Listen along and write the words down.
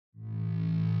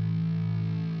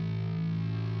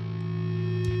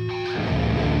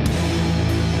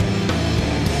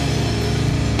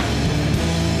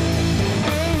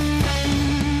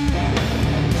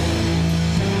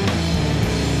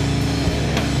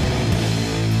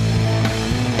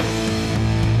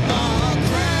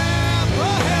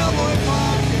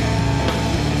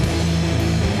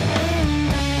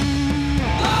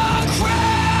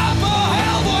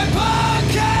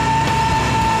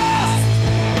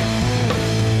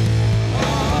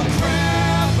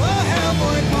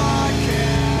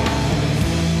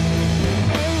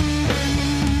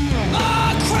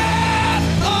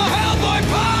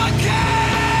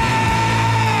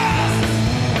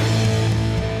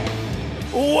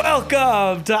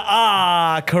Welcome to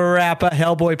Carappa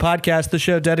Hellboy Podcast, the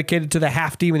show dedicated to the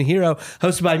half-demon hero,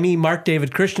 hosted by me, Mark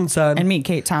David Christensen. And me,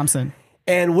 Kate Thompson.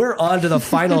 And we're on to the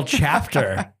final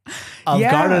chapter of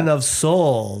Garden of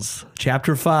Souls,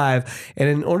 Chapter 5. And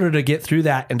in order to get through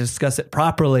that and discuss it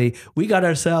properly, we got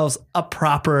ourselves a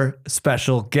proper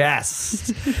special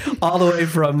guest. All the way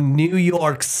from New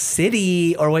York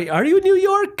City. Or wait, are you in New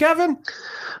York, Kevin?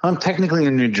 I'm technically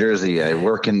in New Jersey. I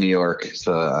work in New York,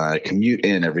 so I commute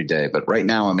in every day. But right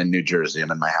now I'm in New Jersey. I'm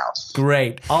in my house.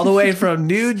 Great. All the way from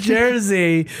New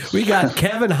Jersey, we got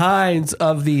Kevin Hines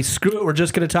of the Screw It, We're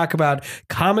Just Going to Talk About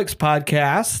Comics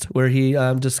podcast, where he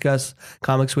discussed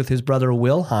comics with his brother,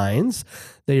 Will Hines.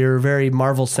 They are very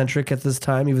Marvel-centric at this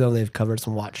time, even though they've covered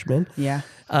some Watchmen. Yeah.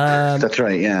 That's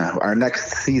right. Yeah. Our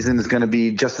next season is going to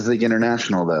be Justice League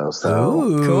International, though.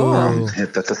 So cool.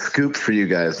 That's a scoop for you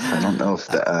guys. I don't know if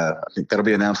I think that'll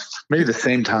be announced maybe the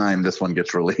same time this one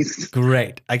gets released.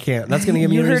 Great. I can't. That's going to give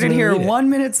me You a heard reason it here to read 1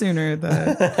 minute sooner.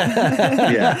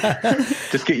 Yeah.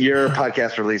 Just get your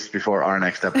podcast released before our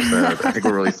next episode. I think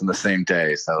we're releasing the same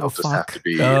day, so it'll just have to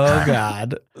be. Oh,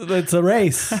 God. It's a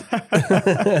race.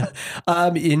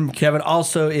 And Kevin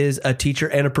also is a teacher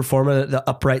and a performer at the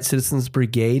Upright Citizens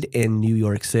Brigade in New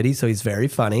York City, so he's very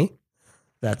funny.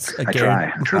 That's again.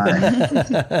 I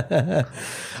try.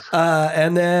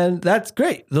 And then that's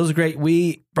great. Those are great.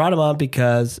 We brought him on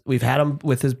because we've had him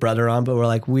with his brother on, but we're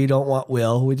like, we don't want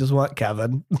Will. We just want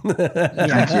Kevin.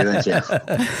 Thank you.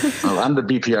 Well, I'm the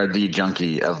BPRD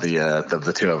junkie of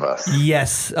the two of us.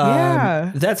 Yes.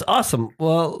 Yeah. That's awesome.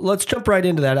 Well, let's jump right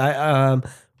into that.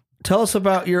 Tell us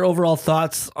about your overall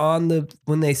thoughts on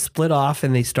when they split off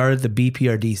and they started the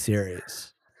BPRD series.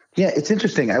 Yeah, it's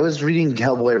interesting. I was reading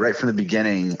Hellboy right from the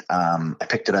beginning. I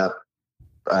picked it up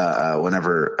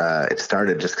whenever it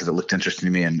started just because it looked interesting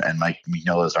to me, and Mike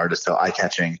Mignola's art is so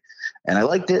eye-catching. And I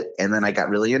liked it, and then I got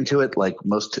really into it like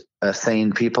most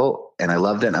sane people, and I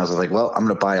loved it. And I was like, well, I'm going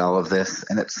to buy all of this.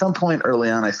 And at some point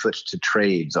early on, I switched to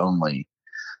trades only.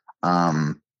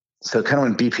 So kind of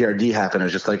when BPRD happened, I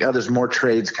was just like, oh, there's more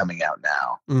trades coming out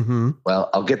now. Mm-hmm. Well,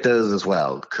 I'll get those as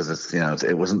well because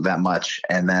it wasn't that much.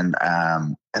 And then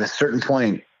at a certain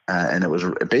point, and it was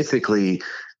basically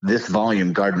this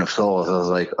volume, Garden of Souls, I was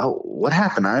like, oh, what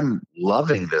happened? I'm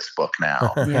loving this book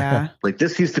now. Yeah. Like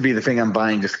this used to be the thing I'm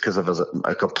buying just because of a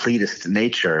completist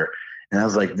nature. And I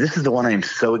was like, this is the one I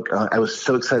was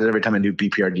so excited every time a new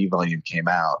BPRD volume came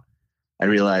out. I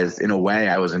realized in a way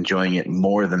I was enjoying it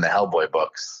more than the Hellboy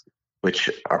books, which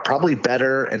are probably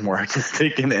better and more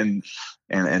artistic and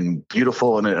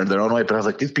beautiful in their own way. But I was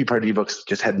like, these BPRD books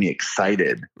just had me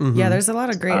excited. Mm-hmm. Yeah, there's a lot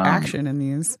of great action in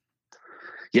these.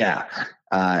 Yeah.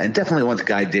 And definitely once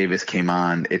Guy Davis came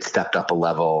on, it stepped up a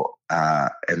level.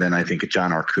 And then I think John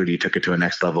Arcudi took it to a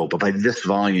next level. But by this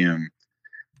volume,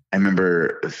 I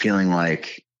remember feeling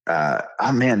like,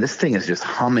 oh man, this thing is just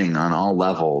humming on all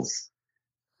levels.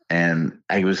 And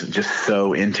I was just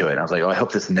so into it. I was like, oh, I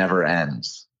hope this never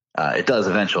ends. It does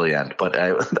eventually end, but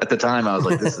at the time I was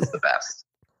like, this is the best.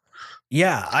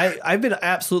 Yeah, I've been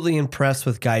absolutely impressed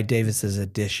with Guy Davis's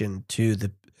addition to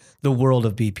the world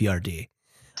of BPRD.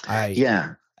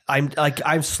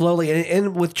 I'm slowly,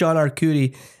 and with John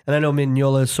Arcudi, and I know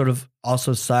Mignola is sort of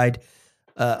also side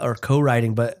or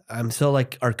co-writing, but I'm still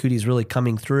like Arcudi's really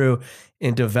coming through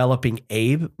and developing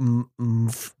Abe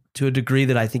to a degree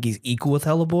that I think he's equal with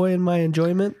Hellboy in my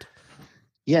enjoyment.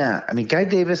 Yeah, I mean, Guy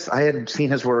Davis, I had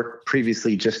seen his work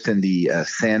previously just in the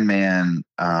Sandman,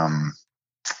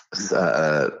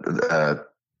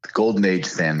 Golden Age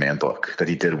Sandman book that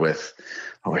he did with,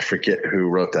 I forget who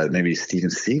wrote that. Maybe Steven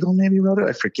Seagal maybe wrote it.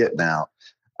 I forget now.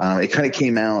 It kind of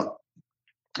came out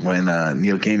when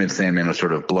Neil Gaiman's Sandman was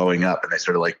sort of blowing up, and they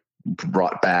sort of like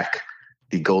brought back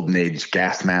the Golden Age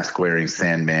gas mask wearing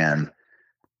Sandman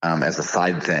as a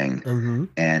side thing. Mm-hmm.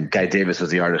 And Guy Davis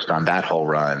was the artist on that whole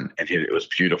run, and it was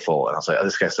beautiful. And I was like, oh,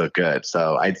 this guy's so good.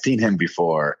 So I'd seen him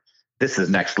before. This is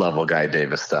next level Guy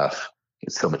Davis stuff.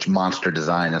 It's so much monster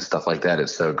design and stuff like that.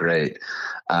 It's so great.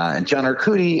 And John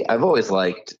Arcudi, I've always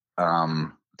liked,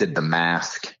 did The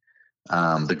Mask,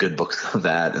 the good books of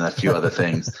that, and a few other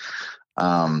things.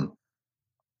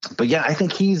 But yeah, I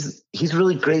think he's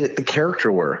really great at the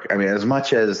character work. I mean, as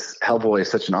much as Hellboy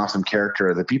is such an awesome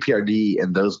character, the BPRD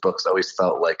in those books always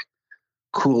felt like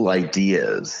cool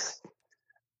ideas.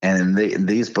 And in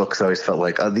these books, I always felt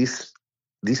like, oh, these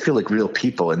feel like real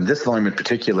people. And this volume in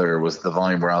particular was the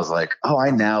volume where I was like, oh, I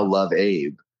now love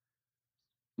Abe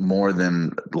more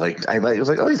than like, I was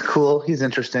like, oh, he's cool. He's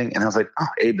interesting. And I was like, oh,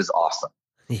 Abe is awesome.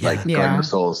 Yeah. Like Garden of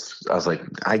Souls. I was like,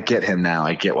 I get him now.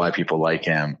 I get why people like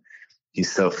him.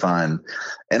 He's so fun.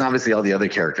 And obviously all the other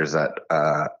characters that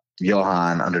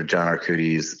Johan under John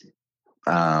Arcudi's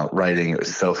writing. It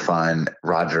was so fun.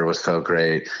 Roger was so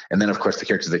great. And then, of course, the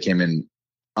characters that came in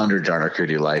under John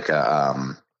Arcudi, like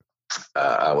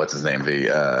what's his name?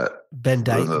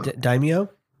 Daimyo?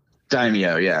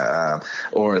 Daimyo, yeah.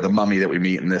 Or the mummy that we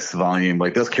meet in this volume.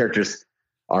 Like those characters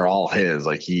are all his.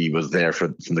 Like he was there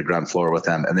from the ground floor with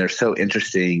them, and they're so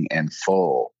interesting and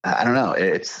full. I don't know.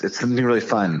 It's something really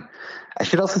fun. I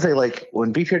should also say, like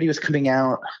when BPRD was coming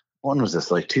out, when was this?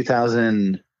 Like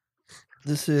 2000.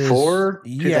 This is 4,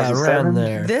 around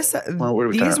there.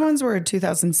 These ones were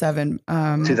 2007,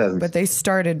 but they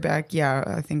started back,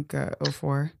 I think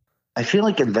 04. I feel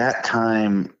like in that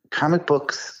time, comic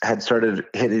books had started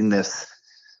hitting this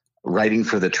writing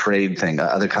for the trade thing.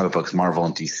 Other comic books, Marvel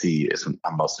and DC is what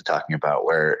I'm mostly talking about,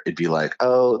 where it'd be like,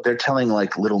 oh, they're telling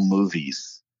like little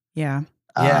movies. Yeah.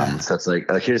 So it's like,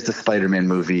 here's the Spider-Man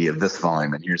movie of this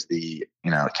volume, and here's the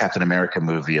Captain America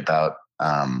movie about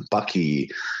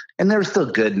Bucky. And they were still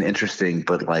good and interesting,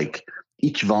 but like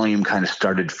each volume kind of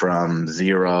started from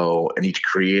zero, and each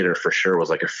creator for sure was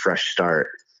like a fresh start.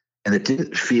 And it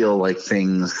didn't feel like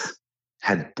things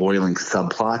had boiling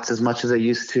subplots as much as they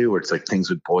used to, where it's like things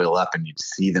would boil up and you'd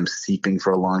see them seeping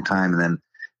for a long time and then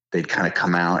they'd kind of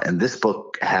come out. And this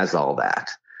book has all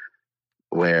that,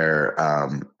 where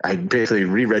I basically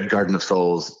reread Garden of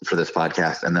Souls for this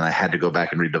podcast, and then I had to go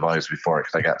back and read the volumes before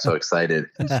because I got so excited.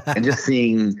 And just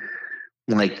seeing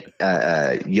like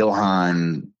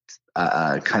Johan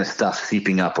kind of stuff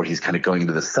seeping up where he's kind of going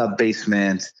into the sub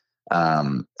basement.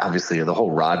 Obviously the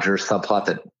whole Roger subplot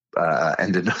that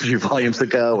ended a few volumes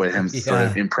ago with him sort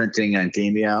of imprinting on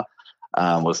Daimyo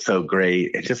was so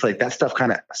great. It's just like that stuff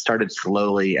kind of started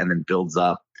slowly and then builds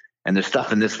up. And there's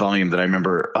stuff in this volume that I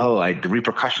remember, the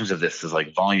repercussions of this is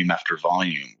like volume after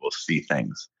volume, we'll see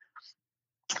things.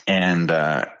 And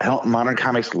modern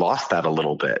comics lost that a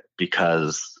little bit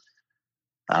because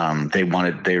they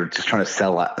were just trying to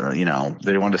sell,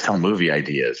 they wanted to sell movie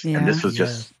ideas. And this was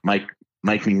just Mike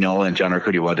Mignola and John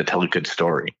Arcudi wanted to tell a good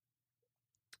story.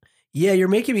 Yeah, you're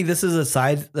making me. This is a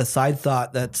side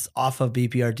thought that's off of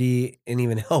BPRD and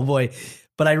even Hellboy.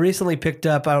 But I recently picked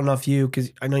up. I don't know if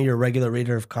because I know you're a regular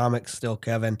reader of comics still,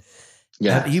 Kevin.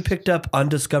 Yeah, you picked up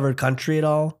Undiscovered Country at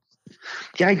all?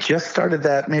 Yeah, I just started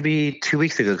that maybe 2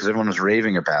 weeks ago because everyone was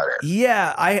raving about it.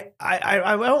 Yeah, I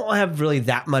don't have really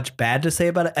that much bad to say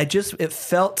about it. It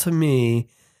felt to me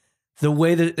the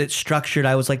way that it's structured.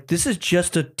 I was like, this is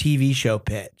just a TV show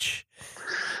pitch.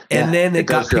 And then it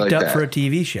got picked up for a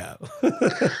TV show.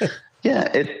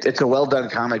 Yeah, it's a well done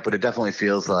comic, but it definitely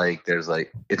feels like there's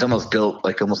it's almost built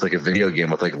almost like a video game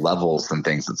with like levels and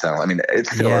things that sound. I mean, it's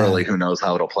still early. Who knows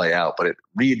how it'll play out? But it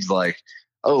reads like,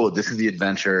 oh, this is the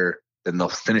adventure. Then they'll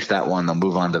finish that one. They'll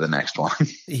move on to the next one.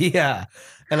 Yeah,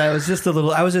 and I was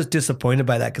just disappointed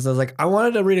by that because I was like, I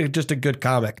wanted to read just a good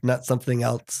comic, not something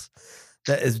else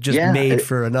that is just made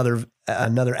for another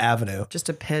avenue. Just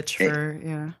a pitch for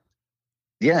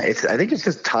Yeah, I think it's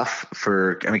just tough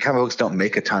comic books don't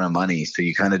make a ton of money. So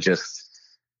you kind of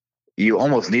you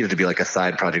almost need it to be like a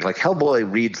side project. Like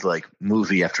Hellboy reads like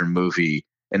movie after movie,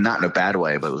 and not in a bad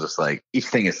way, but it was just like each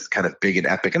thing is kind of big and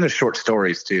epic. And there's short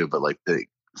stories too, but like the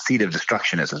Seed of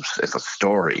Destruction is a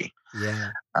story.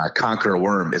 Yeah. Conquer a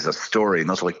Worm is a story. And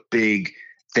those are like big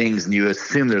things. And you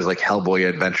assume there's like Hellboy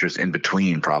adventures in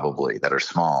between probably that are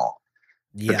small.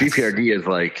 Yes. But BPRD is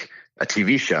like a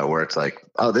TV show where it's like,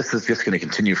 oh, this is just going to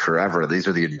continue forever. These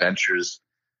are the adventures,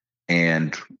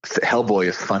 and Hellboy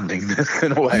is funding this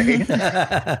in a way.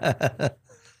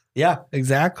 Yeah,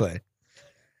 exactly.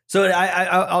 So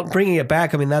I'll bringing it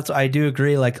back. I mean, I do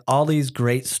agree. Like all these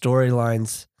great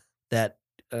storylines that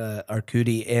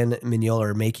Arcudi and Mignola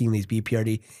are making, these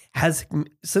BPRD has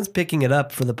since picking it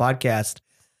up for the podcast.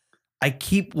 I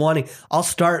keep wanting. I'll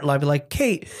start. I'll be like,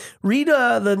 Kate, read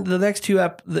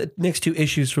the next two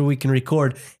issues so we can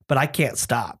record. But I can't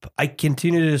stop. I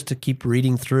continue just to keep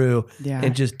reading through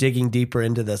and just digging deeper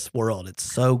into this world. It's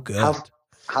so good.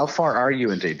 How far are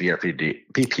you into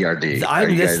BPRD?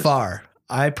 I'm this far.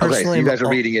 I personally, so you guys are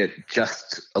reading it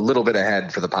just a little bit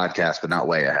ahead for the podcast, but not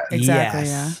way ahead. Exactly.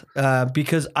 Yes.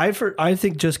 Because I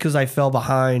think just because I fell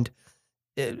behind,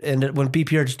 and when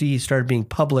BPRD started being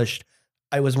published,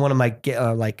 I was one of my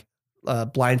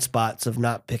blind spots of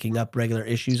not picking up regular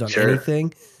issues on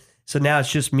anything. So now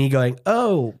it's just me going,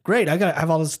 oh, great. I have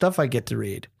all this stuff I get to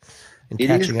read. It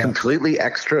is completely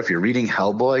extra. If you're reading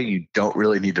Hellboy, you don't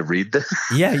really need to read this.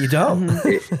 Yeah, you don't.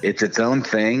 It's its own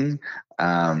thing.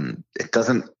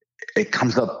 It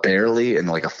comes up barely in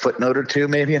like a footnote or two,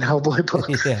 maybe in Hellboy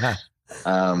books. Yeah.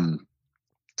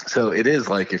 So it is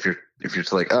like if you're if you're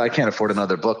just like, oh, I can't afford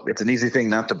another book, it's an easy thing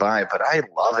not to buy, but I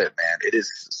love it, man. It is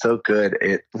so good.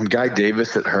 When Guy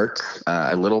Davis, it hurts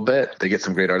a little bit. They get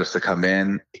some great artists to come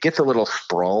in. It gets a little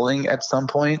sprawling at some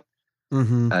point.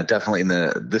 Mm-hmm. Definitely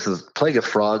this is Plague of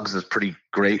Frogs is pretty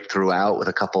great throughout with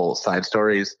a couple side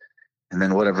stories. And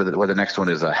then what the next one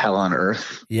is, Hell on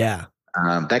Earth. Yeah.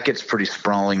 That gets pretty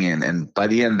sprawling in, and by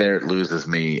the end there, it loses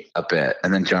me a bit.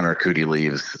 And then John Arcudi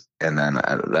leaves, and then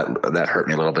that hurt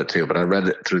me a little bit too. But I read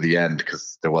it through the end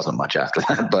because there wasn't much after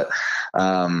that. But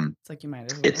it's like you might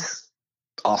as well. It's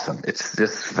awesome. It's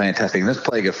just fantastic. And this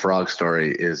Plague of Frogs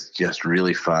story is just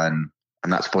really fun. I'm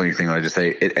not spoiling anything when I just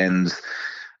say it ends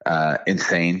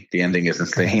insane. The ending is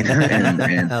insane,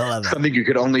 and something you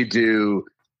could only do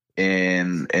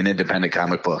in an independent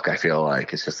comic book. I feel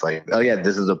like it's just like, oh yeah,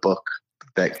 this is a book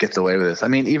that gets away with this. I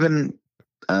mean, even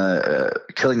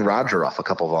killing Roger off a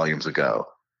couple volumes ago,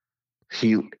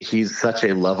 he's such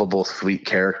a lovable, sweet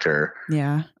character.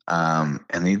 Yeah. And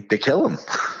they kill him.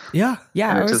 Yeah.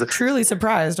 Yeah. I was truly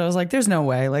surprised. I was like, there's no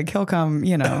way. Like, he'll come,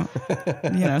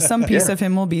 some piece of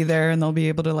him will be there and they'll be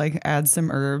able to like add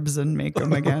some herbs and make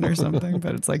them again or something.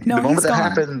 But it's like, no, the moment that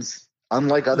happens,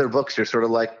 unlike other books, you're sort of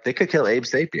like, they could kill Abe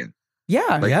Sapien.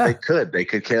 Yeah. They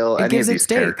could kill any of these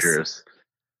characters.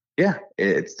 Yeah.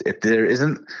 This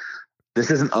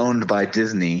isn't owned by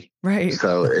Disney. Right.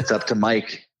 So it's up to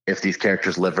Mike if these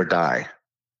characters live or die.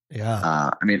 Yeah.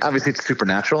 I mean, obviously it's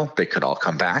supernatural. They could all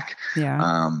come back.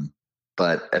 Yeah.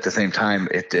 But at the same time,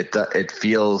 it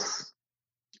feels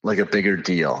like a bigger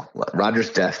deal.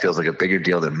 Roger's death feels like a bigger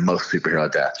deal than most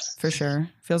superhero deaths. For sure.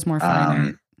 Feels more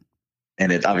finite.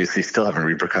 And it obviously still having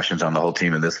repercussions on the whole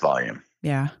team in this volume.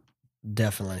 Yeah.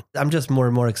 Definitely. I'm just more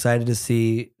and more excited to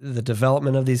see the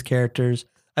development of these characters,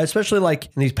 especially like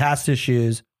in these past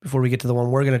issues, before we get to the one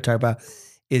we're going to talk about,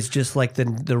 is just like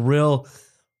the real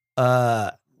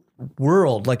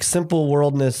world, like simple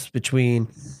worldness between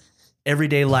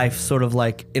everyday life, sort of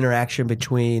like interaction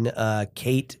between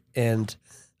Kate and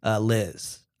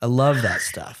Liz. I love that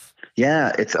stuff.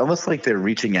 Yeah, it's almost like they're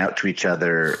reaching out to each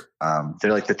other.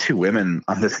 They're like the two women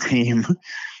on this team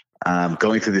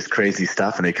going through this crazy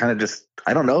stuff. And they kind of just,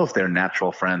 I don't know if they're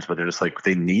natural friends, but they're just like,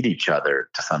 they need each other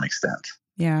to some extent.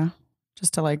 Yeah.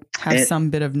 Just to like have some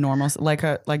bit of normal,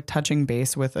 like touching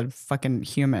base with a fucking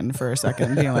human for a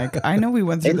second, being like, I know we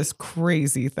went through this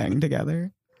crazy thing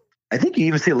together. I think you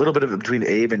even see a little bit of it between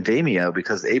Abe and Damio,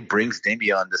 because Abe brings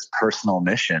Damio on this personal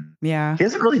mission. Yeah. He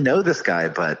doesn't really know this guy,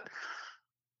 but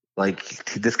like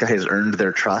this guy has earned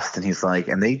their trust, and he's like,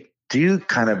 and they do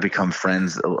kind of become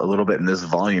friends a little bit in this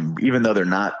volume, even though they're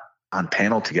not on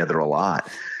panel together a lot.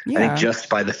 Yeah. I think just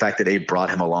by the fact that Abe brought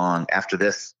him along after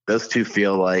this, those two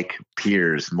feel like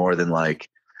peers more than like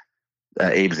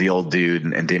Abe's the old dude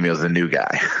and Damio's the new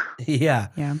guy. Yeah.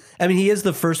 Yeah. I mean, he is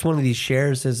the first one that he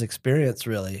shares his experience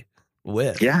really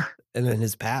with. Yeah. And in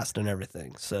his past and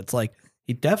everything. So it's like,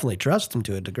 he definitely trusts him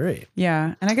to a degree.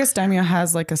 Yeah. And I guess Damio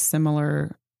has like a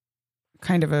similar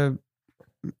kind of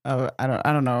I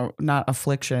don't know, not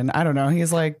affliction. I don't know.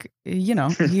 He's like,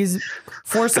 he's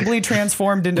forcibly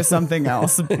transformed into something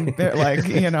else, like,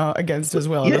 against his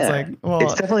will. Yeah. And it's like, well,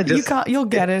 it's definitely you'll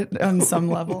get it on some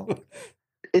level.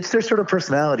 It's their sort of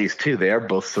personalities too. They are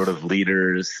both sort of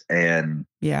leaders and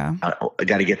I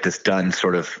got to get this done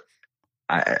sort of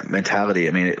mentality.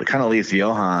 I mean, it kind of leaves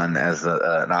Johan as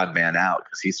an odd man out,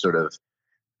 because he's sort of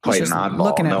quite an oddball.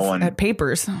 Looking at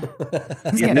papers.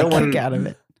 He's getting a kick out of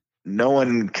it. No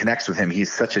one connects with him.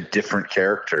 He's such a different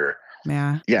character.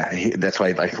 Yeah. Yeah. That's why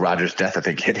like Roger's death, I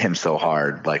think, hit him so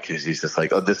hard. Like he's just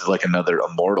like, oh, this is like another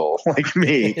immortal like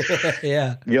me.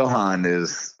 Yeah. Johan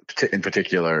is in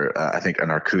particular, I think, an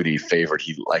Arcudi favorite.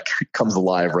 He like comes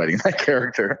alive writing that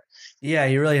character. Yeah,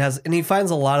 he really has. And he finds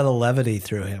a lot of the levity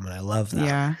through him. And I love that.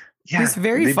 Yeah. He's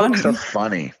very funny. These books are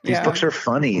funny. These books are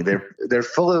funny. They're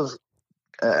full of,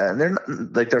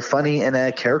 they're funny in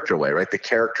a character way, right? The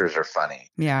characters are funny.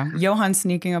 Yeah. Johan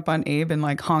sneaking up on Abe and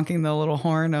like honking the little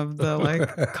horn of the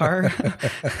like car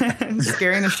and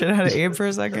scaring the shit out of Abe for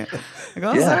a second. Like,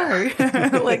 oh, sorry.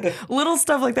 Like little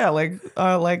stuff like that. Like,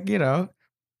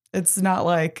 it's not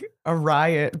like a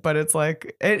riot, but it's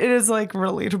like, it is like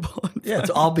relatable. Yeah. It's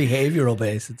all behavioral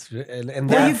based. And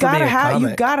well,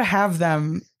 you gotta have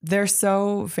them. They're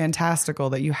so fantastical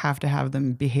that you have to have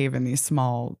them behave in these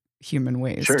small human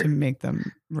ways to make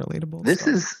them relatable. This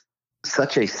is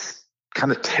such a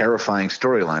kind of terrifying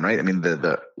storyline, right? I mean,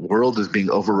 the world is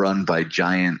being overrun by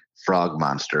giant frog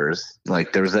monsters.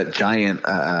 Like there was that giant,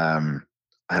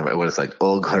 what is it, like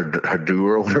Ulg Hardur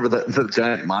or whatever, the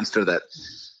giant monster that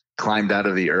climbed out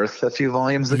of the earth a few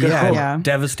volumes ago. Yeah.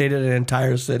 Devastated an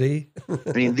entire city.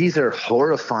 I mean, these are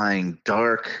horrifying,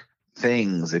 dark,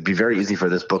 things. It'd be very easy for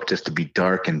this book just to be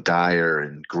dark and dire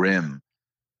and grim,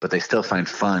 but they still find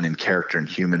fun in character and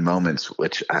human moments,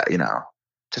 which,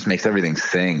 just makes everything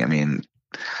sing. I mean,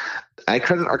 I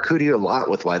credit Arcudi a lot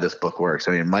with why this book works.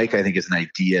 I mean, Mike, I think, is an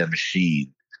idea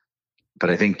machine, but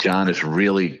I think John is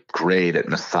really great at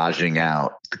massaging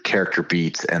out the character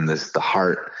beats and the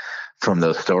heart from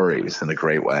those stories in a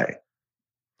great way.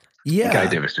 Yeah. Guy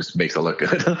Davis just makes it look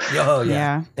good. Oh,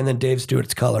 yeah. And then Dave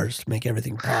Stewart's colors make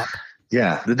everything pop.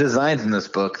 Yeah, the designs in this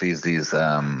book, these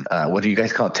what do you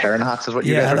guys call it? Terranauts is what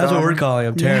you guys are calling? Yeah, that's what we're calling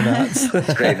them, Terranauts. That's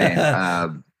a great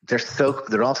name.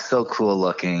 They're all so cool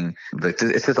looking.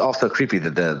 It's just all so creepy.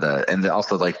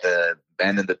 Also like the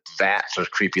men in the vats are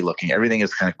creepy looking. Everything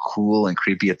is kind of cool and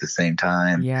creepy at the same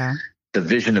time. Yeah. The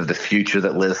vision of the future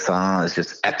that Liz saw is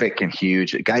just epic and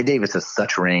huge. Guy Davis has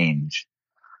such range.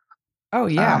 Oh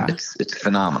yeah. It's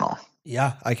phenomenal.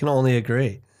 Yeah, I can only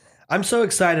agree. I'm so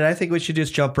excited. I think we should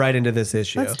just jump right into this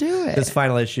issue. Let's do it. This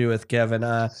final issue with Kevin.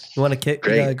 You want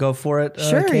to go for it?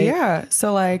 Sure, Kate? yeah.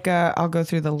 So I'll go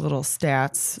through the little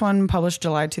stats. One published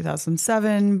July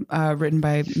 2007, written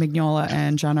by Mignola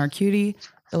and John Arcudi,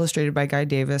 illustrated by Guy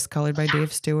Davis, colored by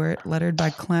Dave Stewart, lettered by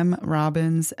Clem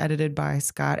Robbins, edited by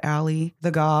Scott Alley,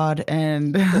 the God,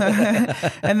 and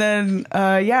and then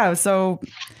so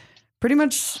pretty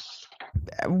much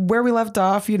where we left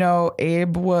off,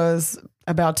 Abe was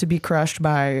about to be crushed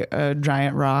by a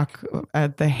giant rock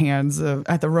at the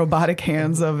robotic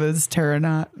hands of his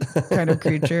Terranaut kind of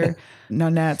creature.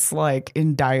 Nanette's like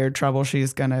in dire trouble.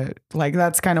 She's gonna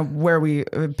that's kind of where we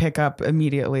pick up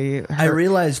immediately. I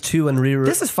realized too, and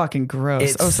this is fucking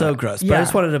gross. It's so gross. But I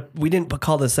just wanted to. We didn't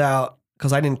call this out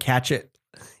because I didn't catch it.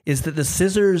 Is that the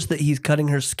scissors that he's cutting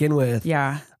her skin with?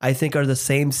 Yeah, I think are the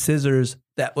same scissors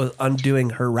that was undoing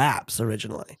her wraps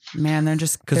originally. Man, they're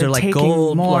they're like taking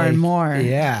gold, more and more.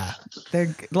 Yeah,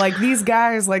 they're like these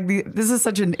guys. This is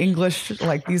such an English.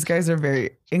 These guys are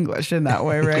very English in that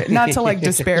way, right? Not to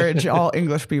disparage all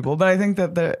English people, but I think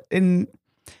that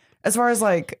as far as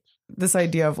this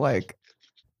idea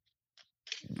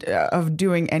of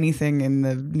doing anything in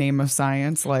the name of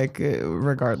science,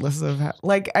 regardless of how,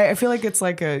 I feel like it's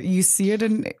you see it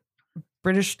in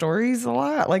British stories a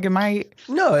lot.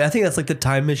 No, I think that's the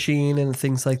time machine and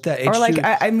things like that. Or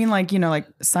I mean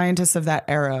scientists of that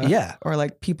era. Yeah. Or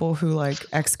people who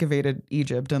excavated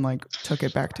Egypt and took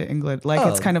it back to England.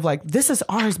 It's kind of this is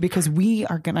ours because we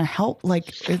are going to help. We're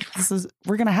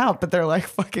going to help, but they're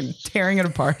fucking tearing it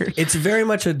apart. It's very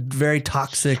much a very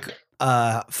toxic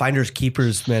finders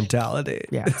keepers mentality.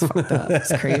 Yeah, it's fucked up.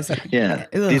 It's crazy. Yeah.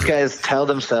 Ugh. These guys tell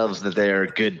themselves that they are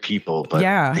good people, but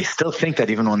they still think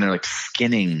that even when they're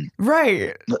skinning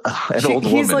right an old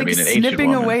woman. He's I mean, an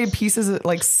snipping ancient away pieces of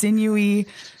sinewy,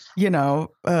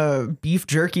 beef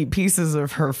jerky pieces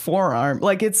of her forearm.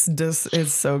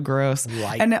 It's so gross.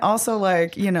 Right. And also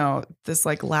this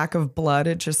lack of blood,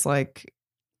 it just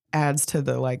adds to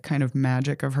the kind of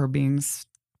magic of her being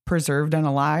preserved and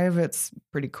alive. It's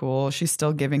pretty cool. She's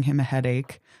still giving him a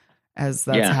headache as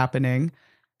that's happening.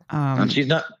 And she's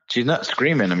not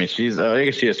screaming. I mean, I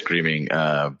guess she is screaming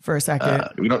for a second.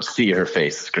 We don't see her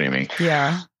face screaming.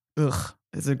 Yeah. Ugh.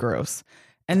 Is it gross?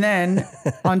 And then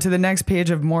onto the next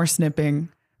page of more snipping,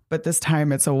 but this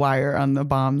time it's a wire on the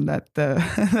bomb that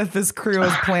that this crew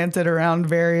has planted around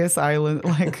various islands,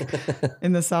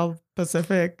 in the South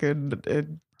Pacific, and it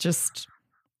just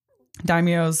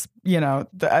Daimyo's,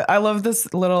 I love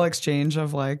this little exchange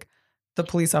of the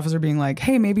police officer being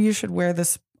hey, maybe you should wear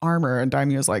this armor. And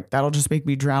Daimyo's that'll just make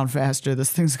me drown faster.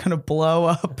 This thing's going to blow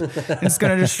up. It's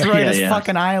going to destroy this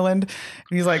fucking island.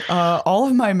 And he's all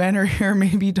of my men are here.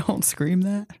 Maybe don't scream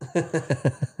that.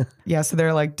 Yeah. So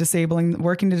they're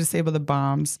working to disable the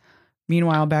bombs.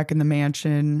 Meanwhile, back in the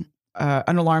mansion,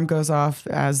 an alarm goes off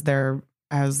as they're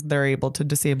able to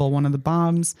disable one of the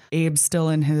bombs. Abe's still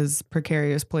in his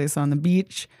precarious place on the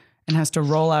beach and has to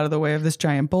roll out of the way of this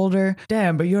giant boulder.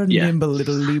 Damn, but you're a nimble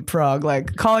little leapfrog.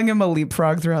 Calling him a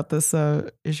leapfrog throughout this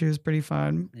issue is pretty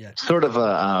fun. Yeah. Sort of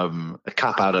a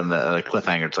cop out on the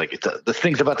cliffhanger. It's the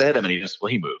thing's about to hit him, and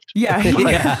he moved. Yeah,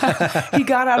 he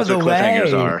got out of the way.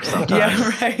 Cliffhangers are sometimes.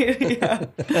 Yeah, right. Yeah.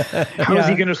 How is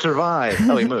he going to survive?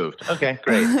 Oh, he moved. Okay,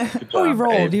 great. Good job, he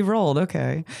rolled. Abe. He rolled.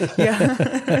 Okay.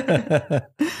 Yeah.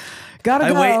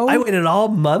 Gotta go. I waited all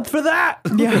month for that.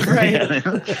 Yeah, right.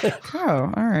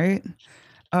 Oh, all right.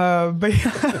 But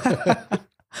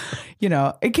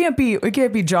it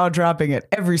can't be jaw dropping at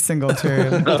every single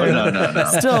turn.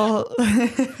 No. Still,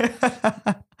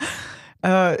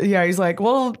 he's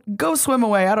well, go swim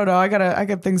away. I don't know. I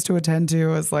got things to attend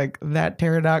to. As that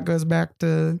Pterodot goes back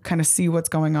to kind of see what's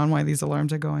going on, why these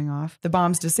alarms are going off. The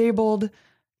bomb's disabled.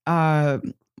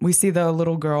 We see the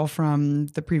little girl from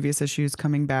the previous issues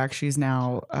coming back. She's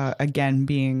now again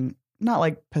being not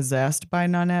like possessed by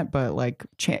Nanette, but like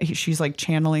she's like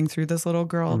channeling through this little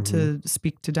girl to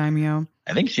speak to Daimyo.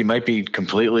 I think she might be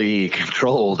completely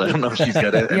controlled. I don't know if she's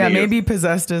got it. Yeah, maybe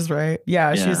possessed is right.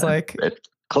 Yeah, she's like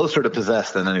closer to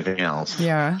possessed than anything else.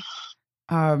 Yeah.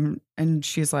 And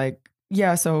she's like,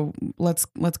 yeah, so let's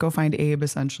go find Abe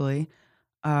essentially.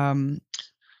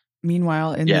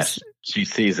 Meanwhile, she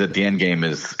sees that the end game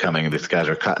is coming. These guys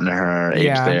are cutting her.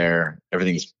 Abe's there.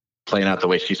 Everything's playing out the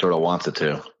way she sort of wants it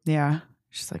to. Yeah.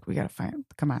 She's like, we got to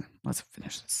come on, let's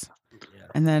finish this. Yeah.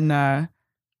 And then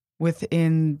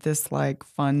within this like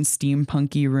fun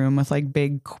steampunky room with like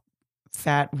big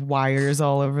fat wires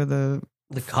all over the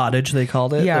cottage, they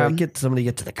called it. Yeah. Get to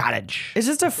the cottage. It's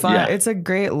just it's a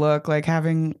great look, like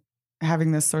having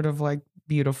this sort of like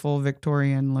beautiful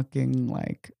Victorian looking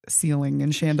like ceiling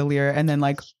and chandelier, and then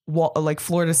like like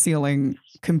floor to ceiling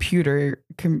computer,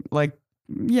 consoles,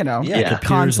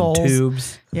 and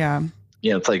tubes. Yeah.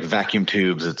 Yeah, it's like vacuum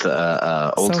tubes. It's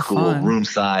old school room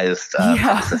sized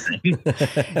processing.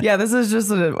 Yeah, this is just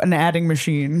an adding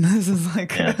machine. This is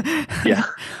like they're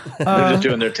just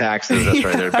doing their taxes. That's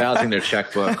right. They're balancing their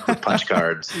checkbook with punch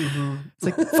cards. It's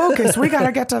like, focus. We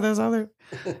gotta get to this other.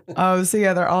 So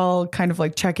yeah, they're all kind of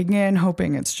like checking in,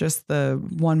 hoping it's just the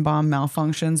one bomb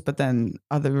malfunctions, but then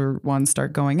other ones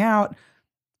start going out.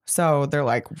 So they're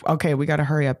like, okay, we got to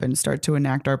hurry up and start to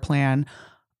enact our plan.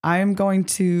 I'm going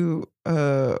to,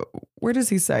 where does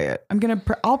he say it?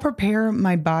 I'll prepare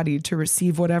my body to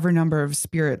receive whatever number of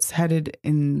spirits heed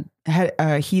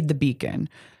the beacon.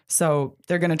 So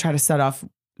they're going to try to set off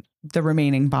the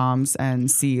remaining bombs and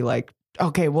see like,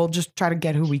 okay, we'll just try to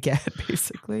get who we get,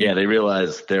 basically. Yeah, they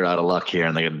realize they're out of luck here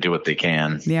and they're going to do what they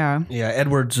can. Yeah. Yeah,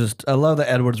 I love that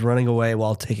Edward's running away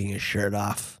while taking his shirt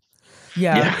off.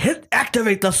 Yeah.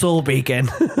 Activate the soul beacon.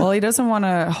 Well, he doesn't want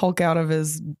to Hulk out of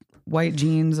his white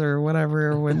jeans or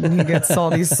whatever when he gets all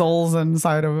these souls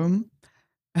inside of him.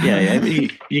 Yeah,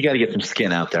 you got to get some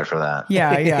skin out there for that.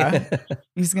 Yeah.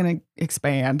 He's going to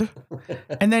expand.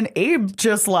 And then Abe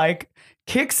just like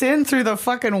kicks in through the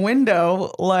fucking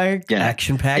window, like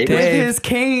action-packed with his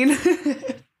cane.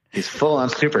 He's full on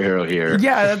superhero here.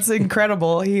 Yeah, that's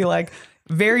incredible. He like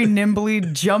very nimbly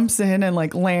jumps in and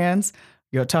like lands.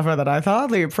 You're tougher than I thought,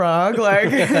 Leapfrog.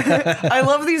 Like, I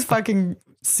love these fucking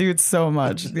suits so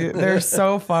much. They're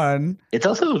so fun. It's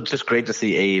also just great to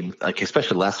see Abe, like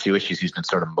especially the last few issues, he's been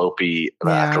sort of mopey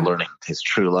after learning his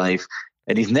true life.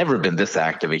 And he's never been this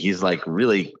active. He's like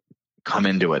really come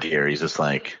into it here. He's just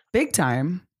like big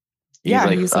time.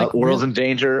 He's like world's in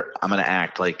danger. I'm going to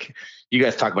act like you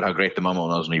guys talk about how great the moment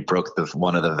was when he broke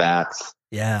one of the vats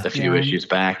a few issues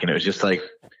back. And it was just like,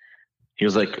 he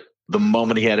was like, the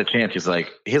moment he had a chance, he's like,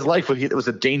 his life, it was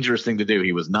a dangerous thing to do.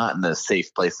 He was not in a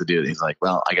safe place to do it. He's like,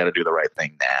 well, I got to do the right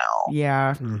thing now.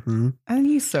 Yeah. Mm-hmm. And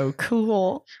he's so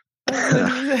cool.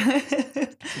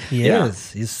 He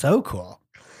is. He's so cool.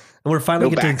 And we're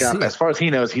finally getting to see. As far as he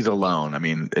knows, he's alone. I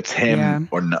mean, it's him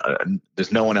or no,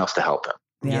 there's no one else to help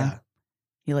him. Yeah.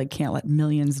 He like can't let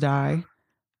millions die.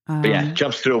 But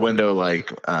jumps through a window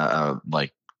like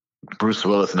Bruce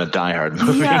Willis in a Die Hard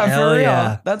movie. Yeah, Hell for real.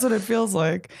 yeah. That's what it feels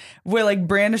like. We're like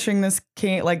brandishing this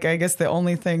cane. Like, I guess the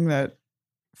only thing that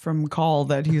from Call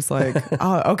that he's like,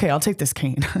 oh, okay, I'll take this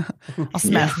cane. I'll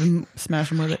smash him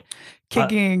with it.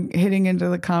 Kicking, hitting into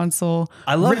the console.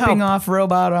 I love ripping off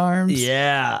robot arms.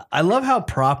 Yeah. I love how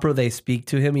proper they speak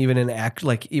to him, even in act,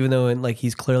 like, even though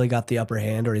he's clearly got the upper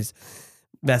hand or he's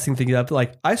messing things up.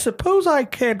 Like, I suppose I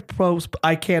can't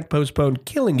postpone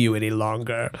killing you any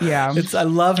longer. Yeah. I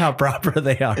love how proper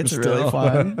they are. It's really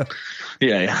fun.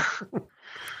 Yeah.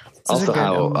 Also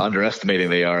how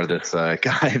underestimating they are, this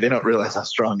guy. They don't realize how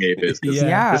strong Abe is. This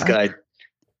guy,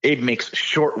 Abe makes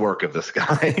short work of this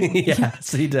guy.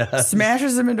 Yes, he does.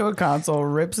 Smashes him into a console,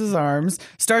 rips his arms,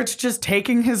 starts just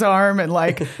taking his arm and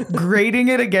like grating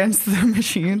it against the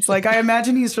machines. Like, I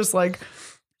imagine he's just like,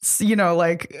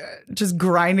 like just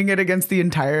grinding it against the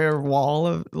entire wall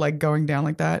of like going down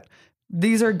like that.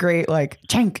 These are great, like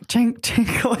chink, chink,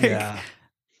 chink. Like,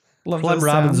 love Clem those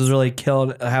Robbins sounds. is really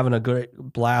having a great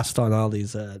blast on all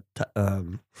these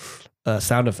sound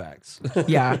effects.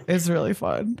 Yeah, it's really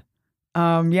fun.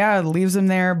 Leaves him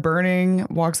there burning,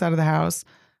 walks out of the house.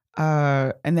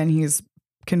 And then he's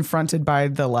confronted by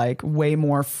the like way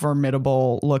more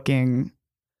formidable looking.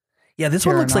 Yeah, this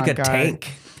one looks like a guy.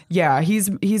 tank. Yeah, he's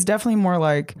definitely more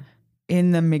like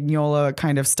in the Mignola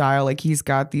kind of style. Like, he's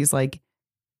got these like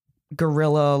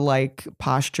gorilla like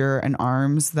posture and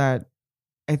arms that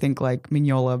I think like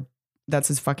Mignola, that's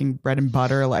his fucking bread and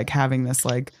butter. Like having this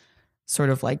like sort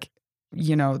of like,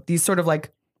 these sort of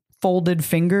like folded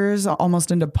fingers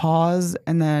almost into paws,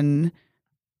 and then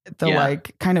the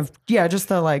like kind of just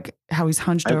the like how he's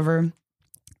hunched over.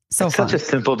 So it's fun. Such a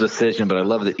simple decision, but I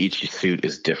love that each suit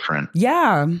is different.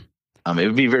 Yeah. It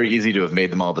would be very easy to have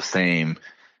made them all the same.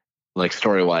 Like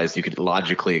story-wise, you could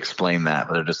logically explain that,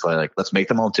 but they're just like, let's make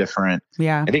them all different.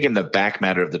 Yeah. I think in the back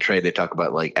matter of the trade, they talk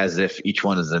about like as if each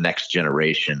one is the next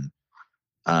generation.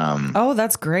 Oh,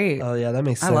 that's great. Oh yeah, that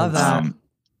makes sense. I love that.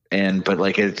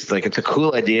 But it's a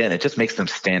cool idea, and it just makes them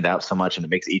stand out so much, and it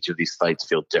makes each of these fights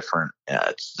feel different. Yeah,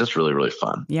 it's just really, really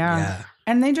fun. Yeah.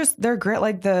 And they're great.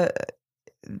 Like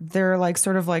they're like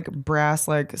sort of like brass,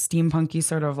 like steampunky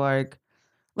sort of like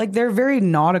they're very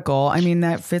nautical. I mean,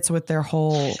 that fits with their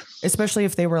whole, especially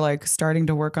if they were like starting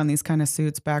to work on these kind of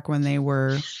suits back when they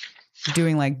were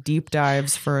doing like deep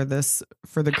dives for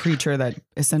the creature that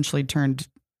essentially turned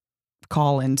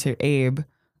Call into Abe.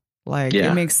 Like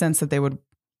it makes sense that they would,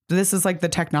 this is like the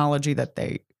technology that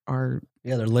they are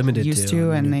they're limited used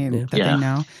to and they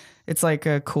know. It's like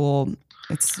a cool,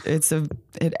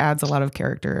 it adds a lot of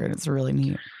character and it's really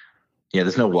neat. Yeah,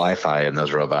 there's no Wi-Fi in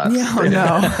those robots. Yeah,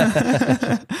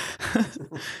 no.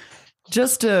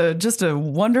 Just a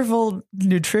wonderful,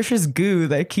 nutritious goo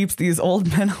that keeps these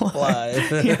old men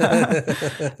alive.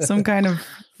 Yeah. Some kind of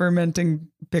fermenting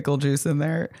pickle juice in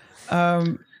there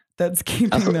that's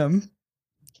keeping them.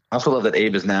 I also love that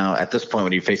Abe is now, at this point,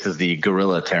 when he faces the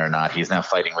gorilla Pteranot, he's now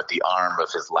fighting with the arm of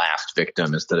his last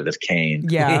victim instead of his cane.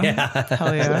 Yeah.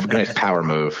 Hell yeah. It's a nice power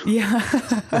move. Yeah.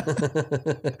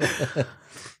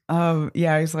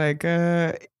 He's like,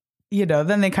 then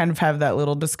they kind of have that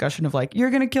little discussion of like,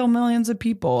 you're going to kill millions of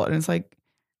people. And it's like,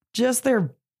 just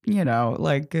their,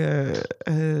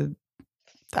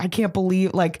 I can't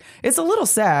believe, like, it's a little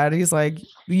sad. He's like,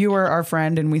 you were our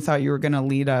friend and we thought you were going to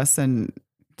lead us. And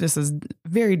this is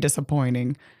very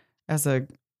disappointing as a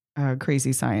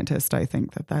crazy scientist. I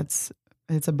think it's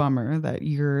a bummer that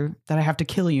I have to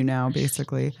kill you now,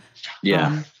 basically.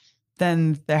 Yeah.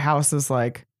 Then the house is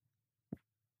like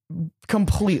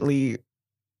completely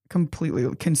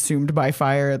consumed by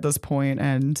fire at this point,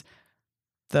 and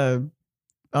the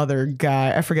other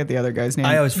guy, I forget the other guy's name.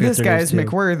 I always forget this guy's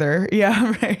McWhirter.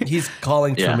 Yeah, right. He's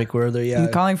calling for McWhirter. Yeah, he's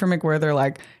calling for McWhirter.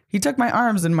 Like, he took my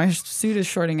arms and my suit is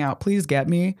shorting out. Please get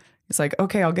me. He's like,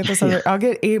 okay, I'll get this other. I'll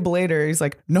get Abe later. He's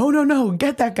like, no,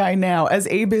 get that guy now. As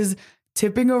Abe is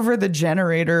tipping over the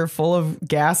generator full of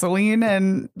gasoline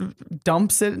and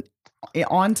dumps it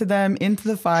onto them into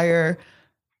the fire.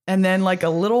 And then like a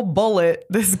little bullet,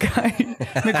 this guy,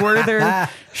 McWhirter,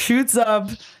 shoots up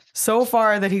so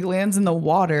far that he lands in the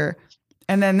water.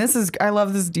 And then I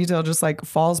love this detail, just like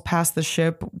falls past the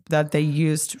ship that they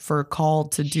used for Call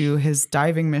to do his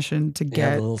diving mission to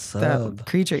get that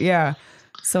creature. Yeah.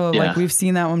 So like we've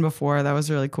seen that one before. That was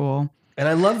really cool. And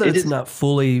I love that it's not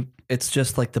fully, it's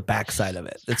just like the backside of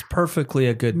it. It's perfectly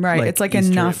a good, right. It's like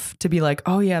Easter enough to be like,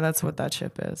 oh yeah, that's what that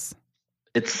ship is.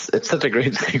 It's such a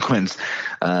great sequence.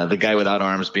 The guy without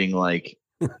arms being like,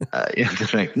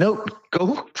 just like, no,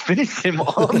 go finish him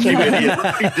off, you idiot.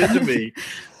 What he did to me.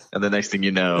 And the next thing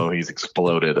you know, he's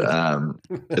exploded.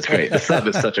 It's great. The sub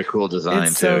is such a cool design,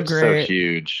 it's so great. It's so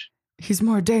huge. He's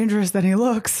more dangerous than he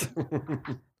looks.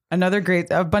 A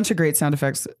bunch of great sound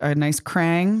effects. A nice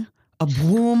crang, a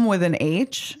boom with an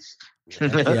H.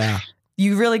 Yeah.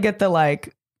 You really get the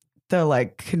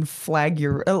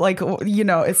conflagrate,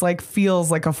 it's like feels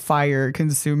like a fire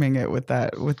consuming it with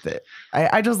it.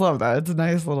 I just love that. It's a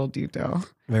nice little detail.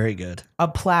 Very good. A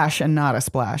plash and not a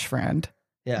splash, friend.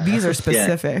 Yeah. These are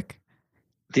specific.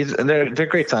 Yeah. They're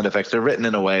great sound effects. They're written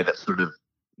in a way that sort of,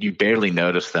 you barely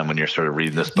notice them when you're sort of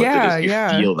reading this book. You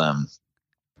feel them.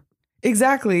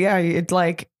 Exactly. Yeah. It's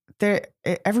like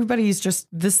everybody's just,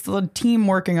 this team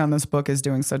working on this book is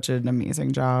doing such an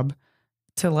amazing job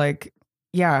to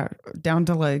down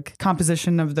to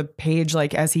composition of the page.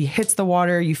 Like as he hits the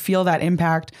water, you feel that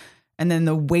impact, and then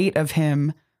the weight of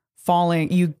him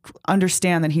falling, you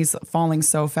understand that he's falling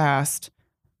so fast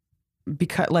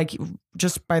because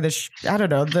just by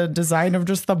the design of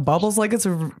just the bubbles, it's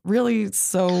really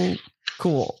so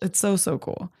cool. It's so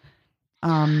cool.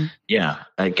 Guy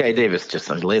Davis just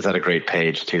lays out a great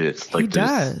page too. It's like, he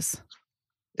does.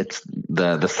 It's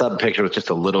the sub picture with just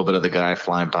a little bit of the guy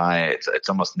flying by. It's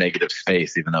almost negative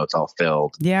space, even though it's all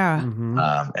filled. Yeah.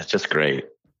 Mm-hmm. It's just great.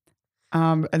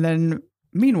 And then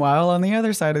meanwhile, on the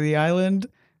other side of the island,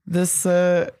 this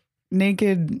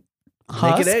naked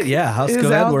Husk Husk is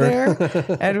of out Edward.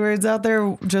 there. Edward's out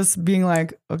there just being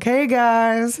like, okay,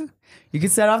 guys, you can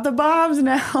set off the bombs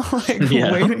now.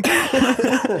 Waiting.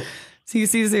 So he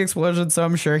sees the explosion, so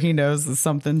I'm sure he knows that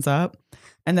something's up.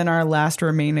 And then our last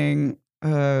remaining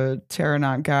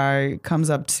Terranot guy comes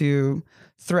up to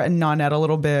threaten Nonette a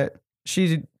little bit.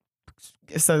 She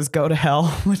says, "Go to hell,"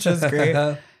 which is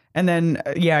great. And then,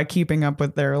 keeping up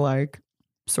with their like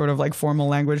sort of like formal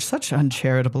language, such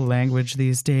uncharitable language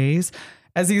these days,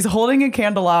 as he's holding a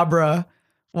candelabra,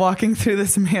 walking through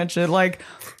this mansion. Like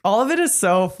all of it is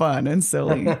so fun and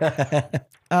silly.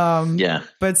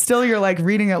 But still you're like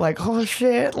reading it like, oh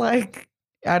shit. Like,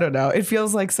 I don't know. It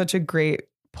feels like such a great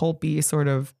pulpy sort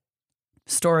of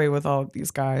story with all of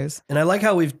these guys. And I like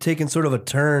how we've taken sort of a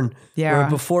turn. Yeah. Where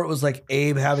before it was like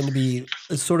Abe having to be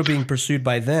sort of being pursued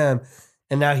by them.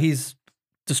 And now he's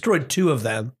destroyed 2 of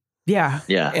them. Yeah.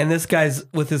 Yeah. And this guy's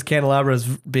with his candelabras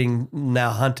being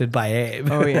now hunted by Abe.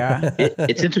 Oh, yeah.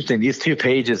 It's interesting. These 2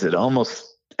 pages, it almost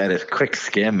at a quick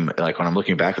skim, like when I'm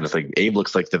looking back at this, like Abe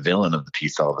looks like the villain of the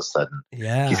piece all of a sudden.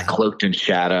 Yeah. He's cloaked in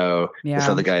shadow. Yeah. This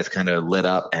other guy is kind of lit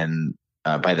up and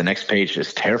by the next page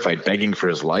is terrified, begging for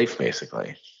his life,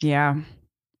 basically. Yeah.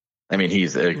 I mean,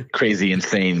 he's a crazy,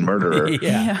 insane murderer.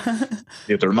 Yeah.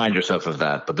 You have to remind yourself of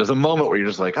that. But there's a moment where you're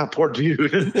just like, oh, poor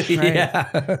dude.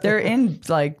 Yeah. They're in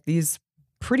like these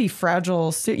pretty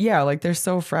fragile like they're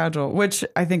so fragile, which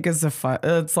I think is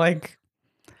it's like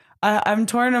I'm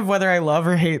torn of whether I love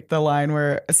or hate the line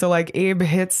where so like Abe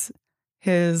hits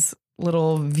his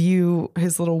little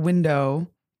window,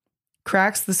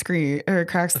 cracks the screen or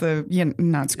cracks the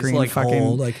not screen, like fucking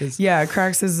hole, like his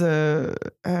cracks his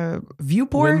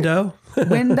viewport window.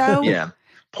 Yeah.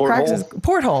 Cracks his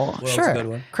porthole. Well, that's a Sure. good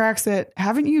one. Cracks it.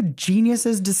 Haven't you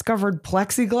geniuses discovered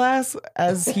plexiglass?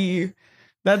 As he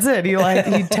that's it. He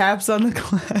taps on the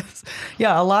glass.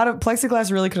 Yeah, a lot of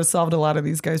plexiglass really could have solved a lot of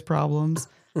these guys' problems.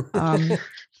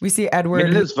 We see Edward. I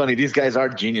mean, it is funny. These guys are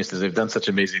geniuses. They've done such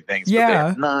amazing things. But they Yeah.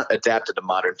 have not adapted to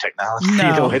modern technology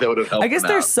No. the way that would have helped I guess them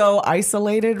they're out. so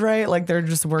isolated, right? Like they're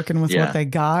just working with Yeah. what they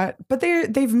got. But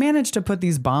they've managed to put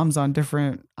these bombs on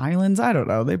different islands. I don't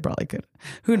know. They probably could.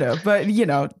 Who knows? But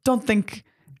don't think,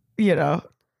 I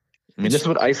mean, this is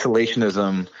what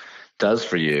isolationism does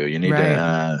for you. You need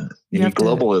Right. you need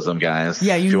globalism, guys.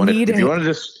 Yeah, if you want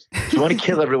to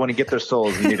kill everyone and get their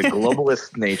souls, you need a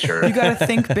globalist nature. You got to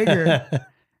think bigger.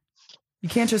 You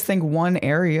can't just think one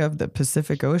area of the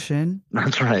Pacific Ocean.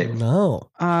 That's right. No.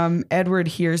 Edward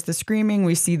hears the screaming.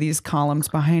 We see these columns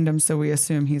behind him, so we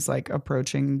assume he's like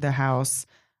approaching the house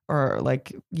or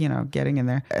like, getting in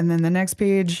there. And then the next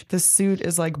page, the suit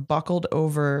is like buckled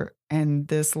over and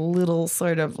this little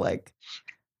sort of like,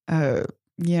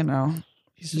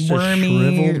 He's just a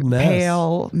wormy, shriveled mess.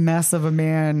 pale mess of a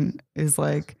man is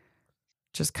like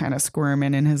just kind of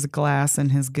squirming in his glass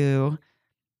and his goo.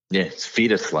 Yeah, it's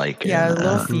fetus-like. Yeah, in, a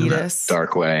little in fetus. a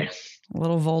dark way. A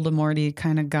little Voldemort-y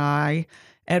kind of guy.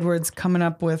 Edward's coming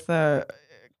up to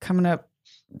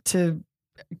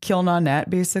kill Nonette,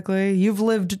 basically. You've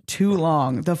lived too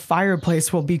long. The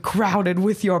fireplace will be crowded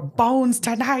with your bones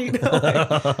tonight.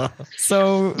 Like,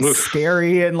 so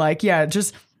scary and like,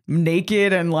 just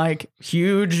naked and like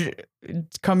huge,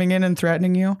 coming in and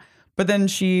threatening you. But then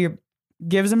she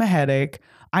gives him a headache.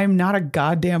 I'm not a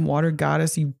goddamn water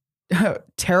goddess, you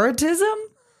terrorism?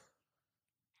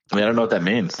 I mean, I don't know what that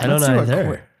means. I don't know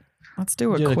either. Let's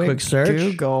do Do a a quick quick search?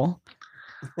 Google.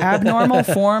 Abnormal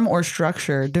form or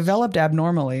structure developed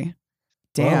abnormally.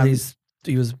 Well, Damn.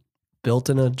 he was built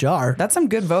in a jar. That's some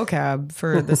good vocab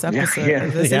for this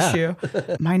episode, this issue.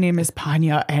 My name is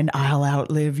Panya and I'll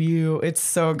outlive you. It's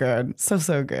so good.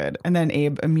 So good. And then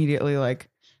Abe immediately like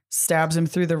stabs him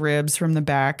through the ribs from the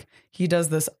back. He does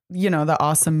this, the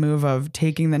awesome move of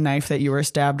taking the knife that you were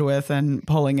stabbed with and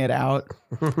pulling it out.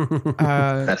 That's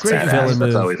great badass. villain That's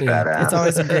move. always Yeah. badass. It's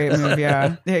always a great move.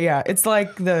 Yeah. Yeah. It's like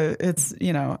it's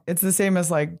the same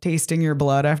as like tasting your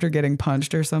blood after getting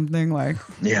punched or something like,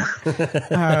 Yeah.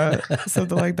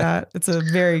 something like that. It's a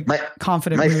very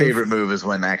confident My move. favorite move is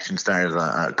when action stars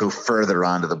go further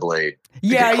onto the blade.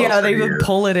 Yeah. get closer They to would you.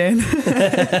 pull it in.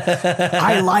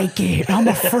 I like it. I'm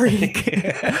a freak.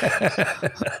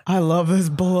 I love his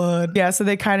blood. Yeah. So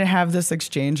they kind of have this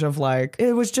exchange of like,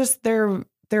 it was just their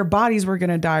bodies were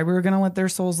going to die. We were going to let their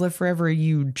souls live forever,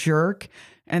 you jerk.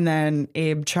 And then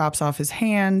Abe chops off his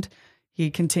hand.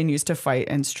 He continues to fight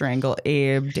and strangle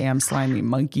Abe, damn slimy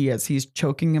monkey, as he's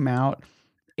choking him out.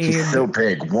 Abe, He's so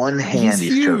big. One hand,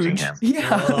 he's choking him.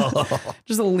 Yeah.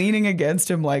 Just leaning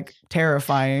against him, like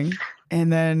terrifying.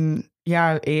 And then,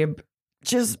 Abe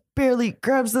just barely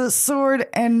grabs the sword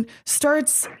and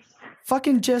starts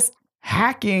fucking just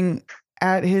hacking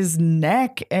at his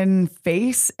neck and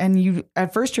face. And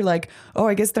at first you're like, oh,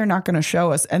 I guess they're not going to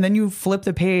show us. And then you flip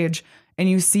the page and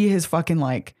you see his fucking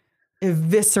like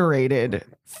eviscerated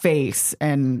face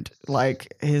and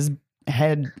like his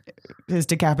his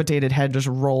decapitated head just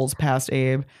rolls past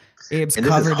Abe. Abe's And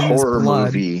this covered is in his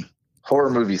blood. Horror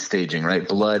movie staging, right?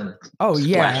 Blood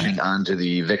splashing onto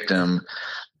the victim,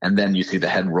 and then you see the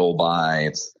head roll by.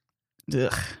 It's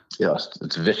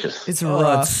it's vicious. It's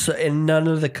rough. And none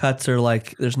of the cuts are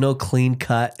like, there's no clean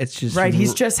cut. It's just right.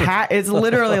 He's just it's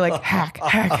literally like hack.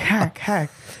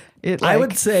 It, I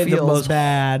would say the most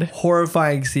bad,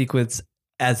 horrifying sequence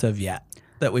as of yet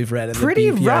that we've read in pretty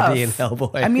the BPRD rough. and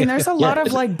Hellboy. I mean, there's a lot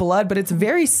of like blood, but it's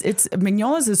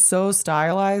Mignola's is so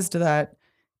stylized that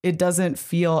it doesn't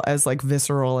feel as like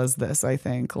visceral as this. I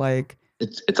think like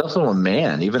it's also a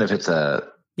man, even if it's a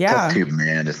test tube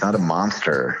man. It's not a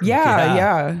monster.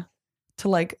 Yeah. To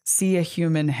like see a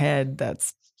human head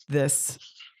that's this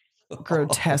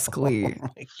grotesquely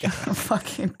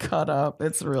fucking cut up.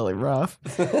 It's really rough.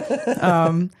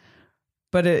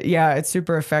 But it's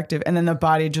super effective. And then the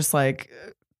body just like,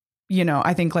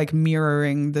 I think like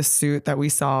mirroring the suit that we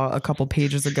saw a couple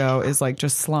pages ago is like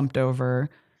just slumped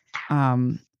over,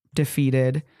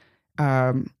 defeated.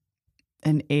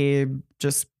 And Abe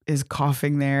just is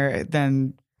coughing there.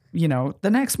 Then, the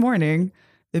next morning,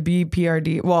 the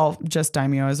BPRD, just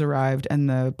Daimyo has arrived and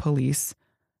the police.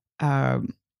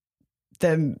 Then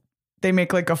they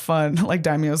make like a fun, like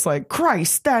Daimyo's like,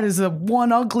 Christ, that is a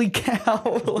one ugly cow.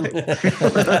 Like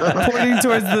pointing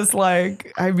towards this,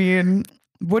 like, I mean,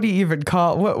 what do you even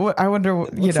call what I wonder,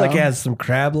 Looks like it has some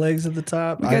crab legs at the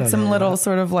top. You get some little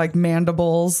sort of like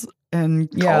mandibles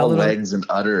and legs and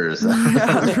udders.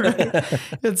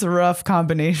 It's a rough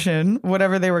combination.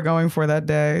 Whatever they were going for that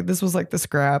day. This was like the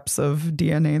scraps of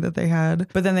DNA that they had.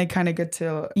 But then they kind of get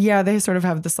to they sort of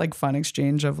have this like fun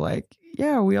exchange of like,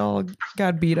 we all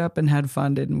got beat up and had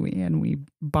fun, didn't we? And we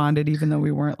bonded even though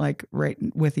we weren't like right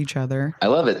with each other. I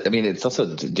love it. I mean, it's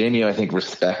also Daimyo, I think,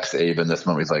 respects Abe in this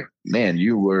moment. He's like, man,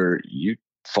 you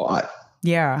fought.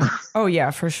 Yeah. Oh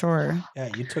yeah, for sure. Yeah,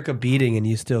 you took a beating and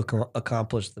you still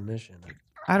accomplished the mission.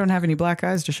 I don't have any black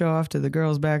eyes to show off to the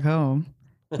girls back home.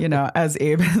 As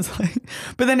Abe is like,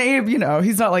 but then Abe,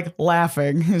 he's not like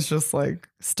laughing. He's just like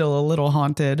still a little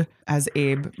haunted, as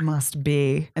Abe must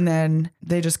be. And then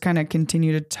they just kind of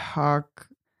continue to talk.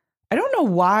 I don't know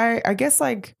why. I guess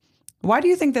like, why do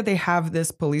you think that they have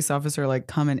this police officer like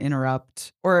come and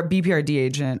interrupt, or a BPRD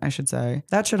agent, I should say?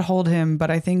 That should hold him. But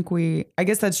I think I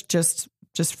guess that's just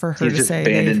for her to say.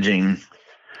 Bandaging.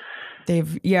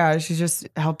 She's just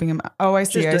helping him. Oh, I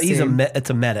see. It's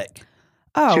a medic.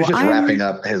 Oh, she was just wrapping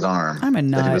up his arm. I'm a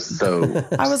nut. He was so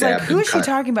I was like, who is she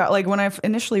talking about? Like when I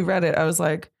initially read it, I was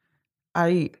like,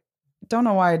 I don't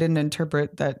know why I didn't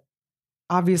interpret that.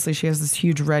 Obviously, she has this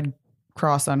huge red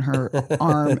cross on her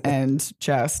arm and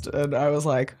chest. And I was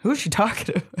like, who's she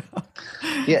talking about?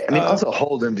 Yeah. I mean, also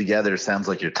hold them together sounds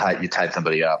like you tied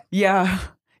somebody up. Yeah.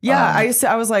 Yeah.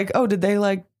 I was like, oh, did they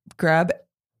like grab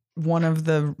one of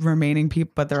the remaining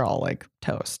people? But they're all like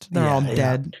toast. They're all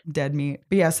dead meat.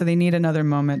 But yeah, so they need another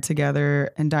moment together.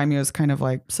 And Daimyo's kind of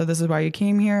like, so this is why you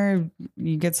came here.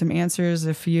 You get some answers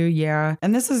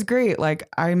and this is great. Like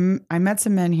I met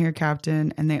some men here,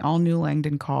 Captain, and they all knew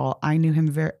Langdon Call. I knew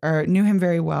him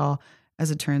very well, as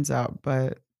it turns out,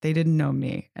 but they didn't know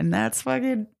me. And that's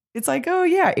fucking, it's like, oh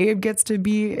yeah, Abe gets to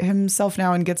be himself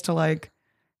now and gets to like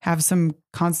have some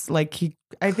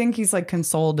I think he's like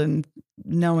consoled in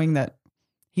knowing that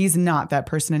he's not that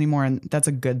person anymore, and that's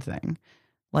a good thing.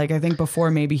 Like I think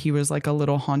before maybe he was like a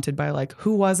little haunted by like,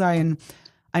 who was I, and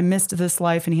I missed this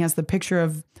life, and he has the picture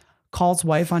of Call's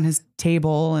wife on his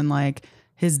table and like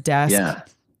his desk. Yeah.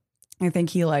 I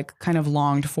think he like kind of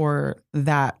longed for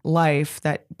that life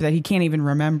that he can't even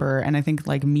remember. And I think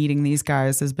like meeting these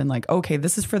guys has been like, okay,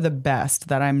 this is for the best,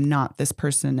 that I'm not this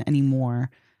person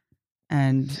anymore.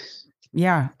 And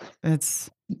yeah, it's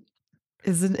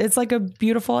like a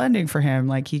beautiful ending for him.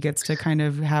 Like he gets to kind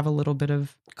of have a little bit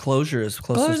of closure as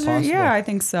close as possible. Yeah, I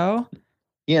think so.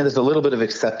 Yeah, there's a little bit of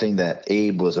accepting that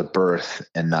Abe was a birth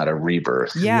and not a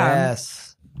rebirth. Yeah.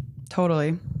 Yes.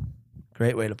 Totally.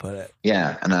 Great way to put it.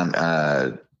 Yeah, and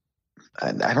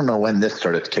I don't know when this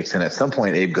sort of kicks in. At some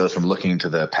point, Abe goes from looking to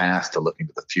the past to looking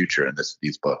to the future in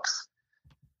these books,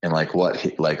 and like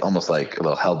almost like a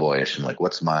little Hellboyish, and like,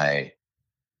 what's my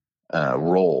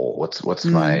role? What's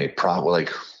my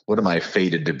like? What am I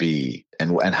fated to be,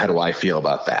 and how do I feel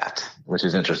about that? Which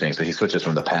is interesting. So he switches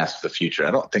from the past to the future.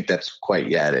 I don't think that's quite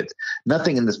yet. It's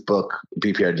nothing in this book,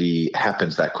 BPRD,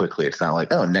 happens that quickly. It's not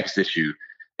like, oh, next issue,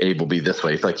 Abe will be this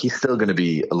way. It's like he's still going to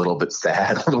be a little bit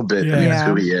sad, a little bit. Yeah. I mean, that's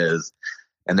who he is,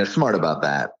 and they're smart about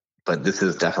that. But this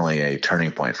is definitely a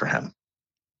turning point for him.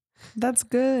 That's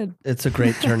good. It's a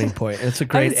great turning point. It's a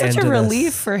great end. It's such a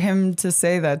relief for him to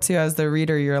say that too. As the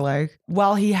reader, you're like,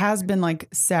 while he has been like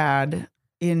sad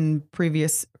in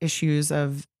previous issues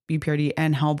of BPRD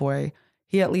and Hellboy,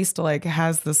 he at least like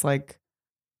has this like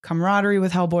camaraderie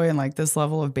with Hellboy and like this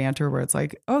level of banter where it's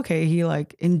like, okay, he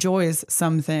like enjoys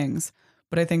some things.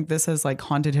 But I think this has like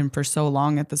haunted him for so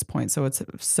long at this point. So it's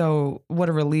so what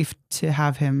a relief to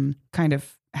have him kind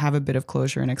of have a bit of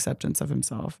closure and acceptance of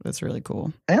himself. That's really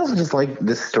cool. I also just like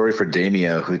this story for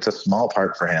Daimyo, who it's a small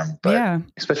part for him, but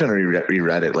especially when I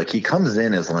reread it, like he comes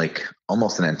in as like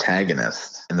almost an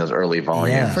antagonist in those early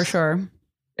volumes. Yeah, for sure.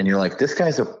 And you're like, this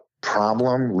guy's a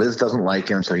problem. Liz doesn't like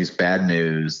him, so he's bad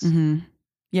news. Mm-hmm.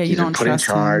 Yeah, you don't put in trust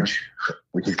charge.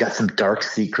 Him. He's got some dark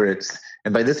secrets.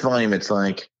 And by this volume, it's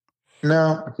like,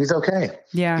 no, he's okay.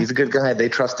 Yeah. He's a good guy. They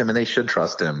trust him and they should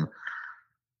trust him.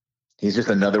 He's just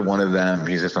another one of them.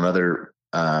 He's just another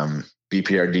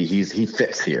BPRD. He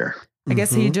fits here. I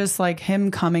guess he just like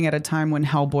him coming at a time when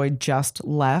Hellboy just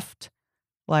left.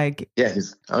 Like,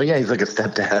 he's like a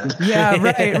stepdad. Yeah,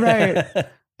 right.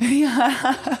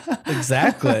 Yeah.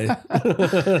 Exactly.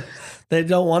 They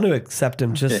don't want to accept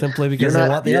him just simply because they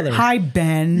want the other. Hi,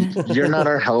 Ben. You're not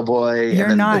our Hellboy.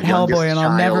 You're not Hellboy, and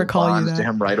I'll never call you that. To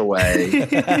him right away.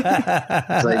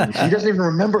 It's like he doesn't even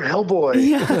remember Hellboy.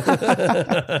 Yeah.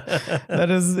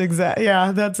 That is exact.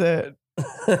 Yeah, that's it.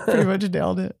 Pretty much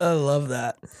nailed it. I love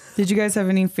that. Did you guys have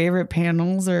any favorite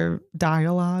panels or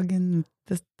dialogue in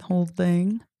this whole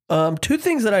thing? Two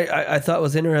things that I thought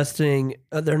was interesting.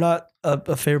 They're not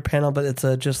a favorite panel, but it's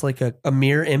just like a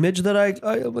mirror image that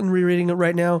I've been rereading it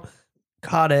right now.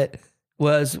 Caught it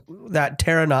was that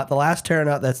Terranaut, the last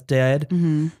Terranaut that's dead,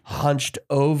 hunched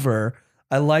over.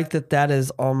 I like that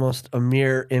is almost a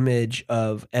mirror image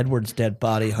of Edward's dead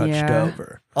body hunched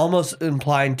over. Almost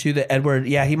implying to the Edward,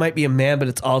 he might be a man, but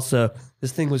it's also,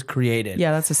 this thing was created.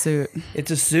 Yeah, that's a suit.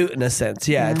 It's a suit in a sense.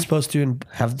 Yeah. It's supposed to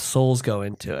have souls go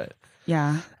into it.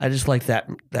 Yeah. I just like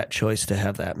that choice to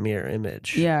have that mirror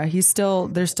image. Yeah, there's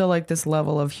still like this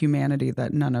level of humanity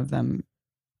that none of them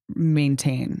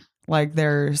maintain. Like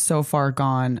they're so far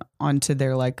gone onto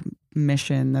their like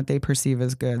mission that they perceive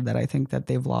as good that I think that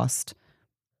they've lost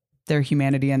their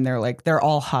humanity, and they're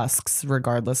all husks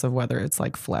regardless of whether it's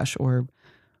like flesh or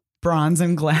bronze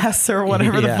and glass or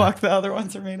whatever the fuck the other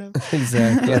ones are made of.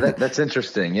 Exactly. Yeah, that's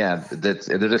interesting. Yeah, they're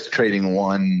just trading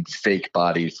one fake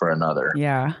body for another.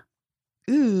 Yeah.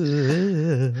 I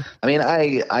mean,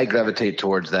 I gravitate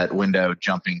towards that window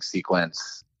jumping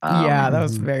sequence. That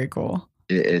was very cool.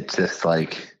 It's just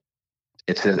like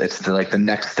it's like the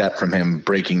next step from him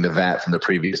breaking the vat from the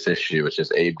previous issue, which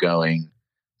is Abe going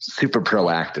super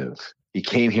proactive. He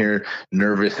came here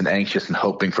nervous and anxious and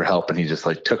hoping for help, and he just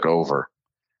like took over.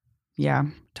 Yeah,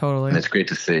 totally. And it's great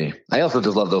to see. I also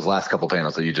just love those last couple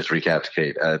panels that you just recapped,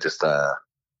 Kate.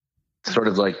 Sort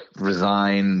of like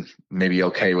resign, maybe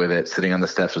okay with it, sitting on the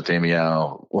steps with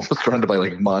Daimyo, surrounded by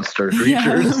like monster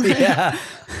creatures. Yeah.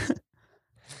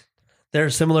 They're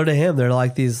similar to him. They're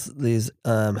like these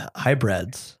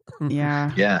hybrids.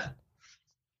 Yeah. Yeah.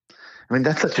 I mean,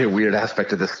 that's such a weird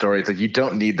aspect of this story. It's like you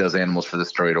don't need those animals for the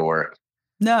story to work.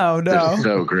 No. They're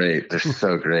so great. They're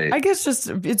so great. I guess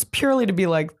it's purely to be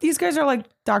like, these guys are like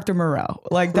Dr. Moreau.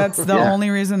 Like that's the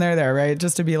only reason they're there, right?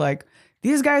 Just to be like,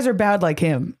 these guys are bad like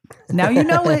him. Now you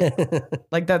know it.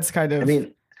 Like that's kind of. I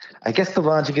mean, I guess the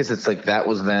logic is it's like that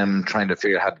was them trying to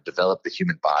figure out how to develop the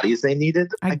human bodies they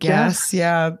needed. I guess.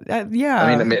 Yeah. Yeah.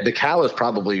 I mean, the cow is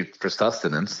probably for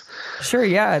sustenance. Sure.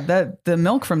 Yeah. The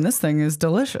milk from this thing is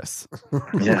delicious.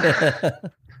 Yeah.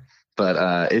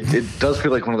 But it does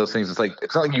feel like one of those things. It's like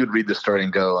it's not like you would read the story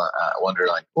and go wonder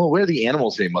like, well, where are the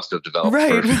animals they must have developed?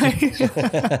 Right.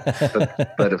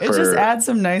 but it just adds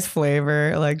some nice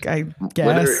flavor. Like I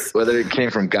guess whether it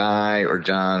came from Guy or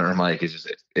John or Mike,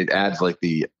 it adds like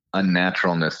the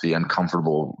unnaturalness, the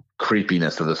uncomfortable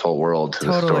creepiness of this whole world to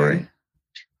the story.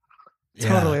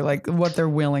 Totally, like what they're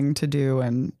willing to do,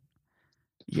 and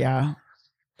yeah.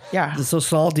 So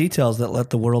small details that let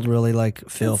the world really like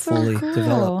feel fully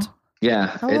developed.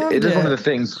 Yeah, it is one of the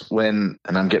things when,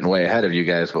 and I'm getting way ahead of you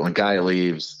guys, but when Guy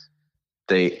leaves,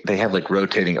 they have like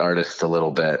rotating artists a little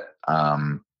bit.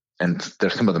 And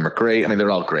there's some of them are great. I mean,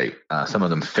 they're all great. Some of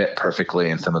them fit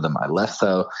perfectly and some of them are less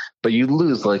so. But you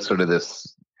lose like sort of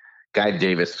this Guy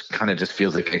Davis kind of just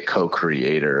feels like a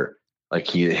co-creator. Like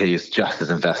he's just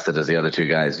as invested as the other two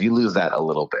guys. You lose that a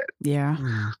little bit. Yeah.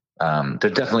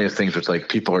 There definitely is things where it's like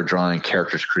people are drawing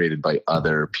characters created by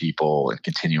other people and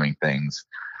continuing things.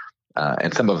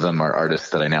 And some of them are artists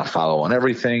that I now follow on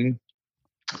everything.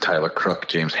 Tyler Crook,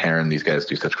 James Herron, these guys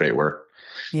do such great work.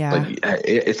 Yeah. Like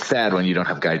it's sad when you don't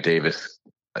have Guy Davis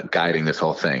guiding this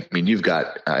whole thing. I mean, you've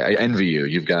got, I envy you.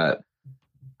 You've got,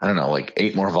 I don't know, like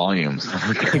 8 more volumes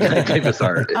of Guy Davis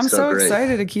art. It's I'm so great.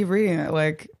 excited to keep reading it.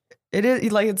 Like It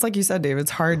is like, it's like you said, Dave,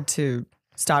 it's hard to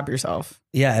stop yourself.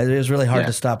 Yeah, it is really hard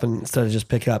to stop instead of just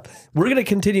pick up. We're going to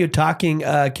continue talking,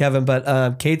 Kevin,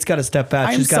 but Kate's got to step out.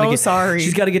 I'm sorry.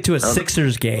 She's got to get to a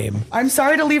Sixers game. I'm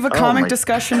sorry to leave a comic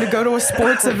discussion to go to a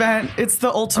sports event. It's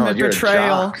the ultimate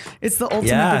betrayal. It's the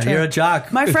ultimate betrayal. You're a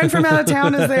jock. My friend from out of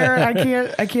town is there,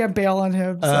 and I can't bail on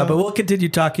him. So. But we'll continue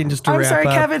talking just to wrap up. I'm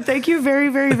sorry, Kevin. Thank you very,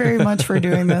 very, very much for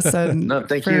doing this. And no,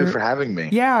 thank you for having me.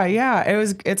 Yeah.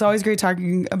 It's always great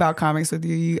talking about comics with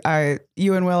you.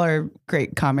 You and Will are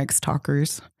great comics talkers.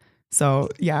 So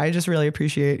yeah, I just really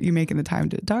appreciate you making the time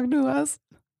to talk to us.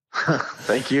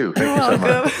 Thank you. Thank you so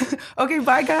much. Okay,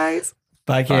 bye guys.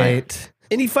 Bye, Kate.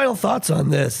 Any final thoughts on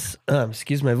this?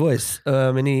 Excuse my voice.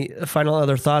 Any final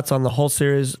other thoughts on the whole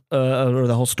series or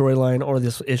the whole storyline or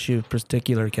this issue in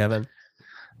particular, Kevin?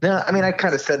 No, I mean, I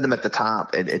kind of said them at the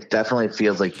top. It definitely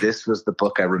feels like this was the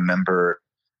book I remember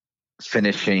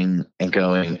finishing and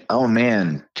going, oh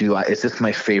man, is this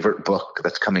my favorite book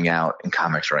that's coming out in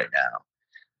comics right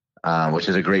now? Which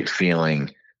is a great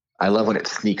feeling. I love when it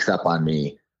sneaks up on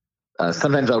me.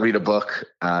 Sometimes I'll read a book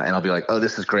and I'll be like, oh,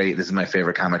 this is great. This is my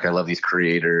favorite comic. I love these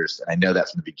creators. I know that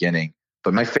from the beginning.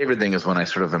 But my favorite thing is when I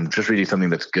sort of am just reading something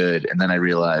that's good. And then I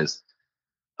realize,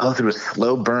 oh, through a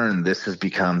slow burn, this has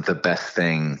become the best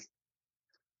thing.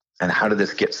 And how did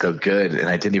this get so good? And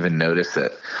I didn't even notice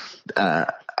it.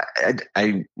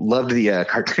 I loved the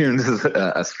cartoons. This is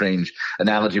a strange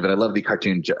analogy, but I love the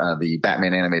cartoon, the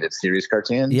Batman animated series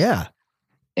cartoons. Yeah.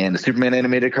 And the Superman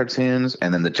animated cartoons,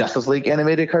 and then the Justice League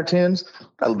animated cartoons.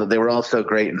 They were all so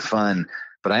great and fun.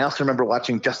 But I also remember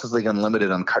watching Justice League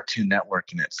Unlimited on Cartoon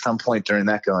Network, and at some point during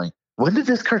that going, when did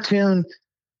this cartoon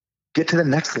get to the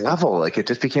next level? Like it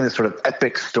just became this sort of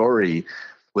epic story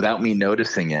without me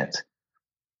noticing it.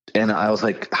 And I was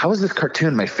like, how is this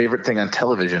cartoon my favorite thing on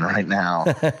television right now?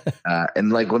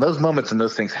 And like when those moments and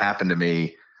those things happen to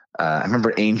me, I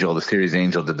remember Angel, the series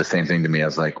Angel, did the same thing to me. I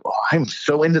was like, oh, I'm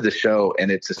so into the show, and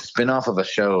it's a spinoff of a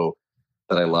show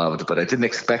that I loved, but I didn't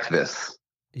expect this.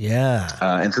 Yeah.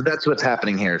 And so that's what's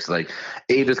happening here. It's like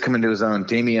Abe has come into his own.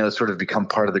 Damien has sort of become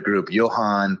part of the group.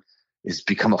 Johan has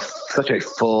become such a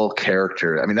full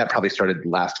character. I mean, that probably started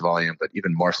last volume, but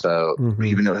even more so,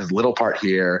 even though his little part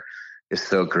here is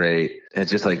so great.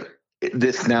 It's just like,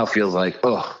 this now feels like,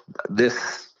 oh,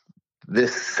 this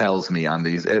sells me on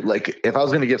these. Like if I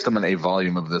was going to give someone a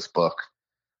volume of this book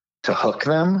to hook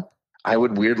them, I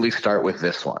would weirdly start with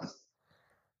this one.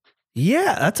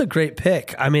 Yeah, that's a great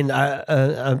pick. I mean,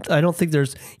 I don't think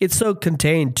it's so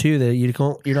contained too that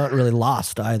you're not really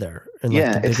lost either.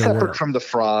 Yeah, it's separate from the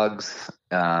frogs.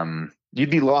 You'd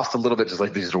be lost a little bit, just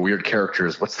like these are weird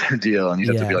characters. What's their deal? And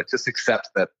you'd have to be like, just accept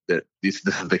that this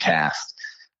is the cast.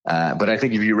 But I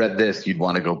think if you read this, you'd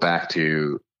want to go back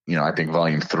to, I think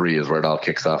volume 3 is where it all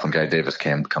kicks off when Guy Davis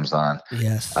comes on.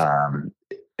 Yes.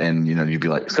 And you'd be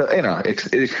like, so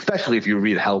especially if you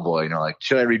read Hellboy, like,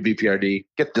 should I read BPRD?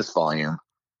 Get this volume,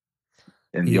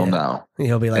 and you'll know.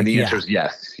 You'll be like, and the answer is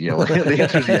yes. The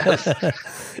answer is yes.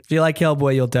 If you like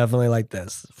Hellboy, you'll definitely like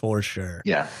this for sure.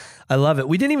 Yeah. I love it.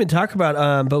 We didn't even talk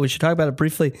about, but we should talk about it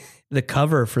briefly. The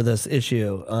cover for this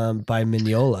issue by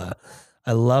Mignola.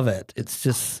 I love it. It's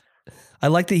just, I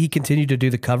like that he continued to do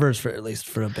the covers for at least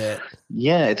for a bit.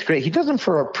 Yeah, it's great. He does them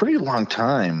for a pretty long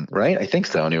time, right? I think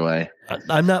so. Anyway,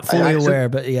 I'm not fully aware,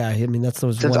 but yeah, I mean that's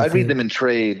those. Since I read them in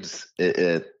trades,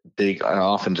 I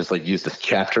often just like use the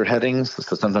chapter headings.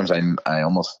 So sometimes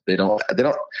they don't.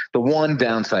 The one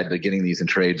downside to getting these in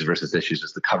trades versus issues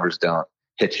is the covers don't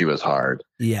hit you as hard.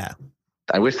 Yeah,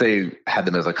 I wish they had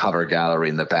them as a cover gallery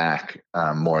in the back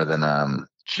more than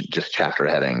just chapter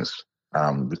headings.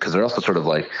 Because they're also sort of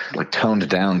like toned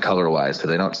down color wise, so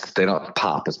they don't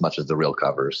pop as much as the real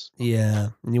covers. Yeah,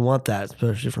 and you want that,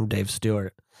 especially from Dave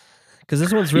Stewart, because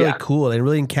this one's really cool. It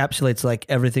really encapsulates like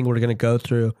everything we're going to go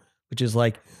through, which is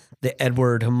like the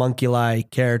Edward homunculi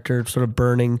character sort of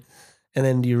burning, and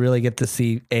then you really get to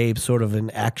see Abe sort of in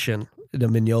action in a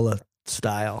Mignola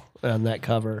style on that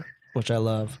cover, which I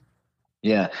love.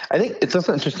 Yeah, I think it's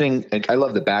also interesting. I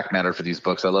love the back matter for these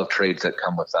books. I love trades that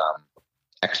come with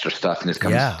extra stuff, and this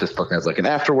book has like an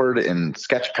afterword and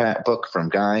sketch book from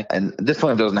Guy, and this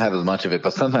one doesn't have as much of it,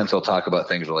 but sometimes he'll talk about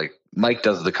things where like Mike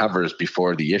does the covers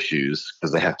before the issues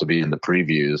because they have to be in the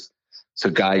previews,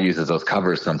 so Guy uses those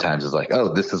covers sometimes as like,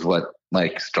 oh, this is what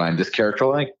Mike's drawing this character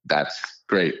like. That's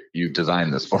great, you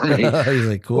designed this for me. He's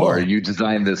like, cool. Or you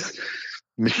designed this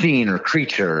machine or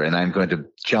creature and I'm going to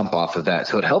jump off of that.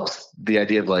 So it helps the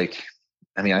idea of like,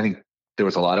 I mean, I think there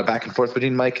was a lot of back and forth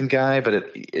between Mike and Guy, but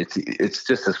it's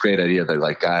just this great idea that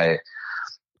like Guy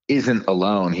isn't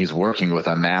alone. He's working with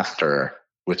a master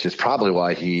which is probably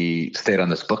why he stayed on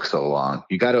this book so long.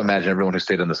 You got to imagine everyone who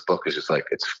stayed on this book is just like,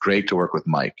 it's great to work with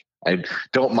Mike. I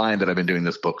don't mind that I've been doing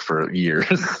this book for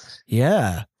years.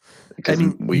 Yeah. Because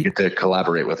we get to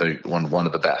collaborate with one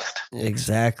of the best.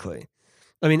 Exactly.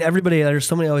 I mean, there's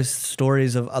so many always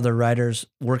stories of other writers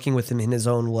working with him in his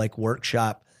own like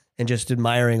workshop and just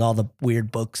admiring all the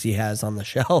weird books he has on the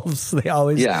shelves. They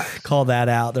always call that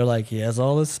out. They're like, he has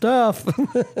all this stuff.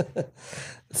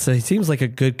 So he seems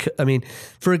like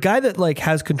for a guy that like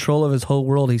has control of his whole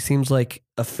world, he seems like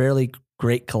a fairly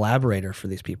great collaborator for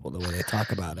these people, the way they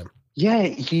talk about him. Yeah.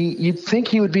 You'd think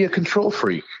he would be a control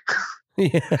freak.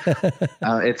 Yeah.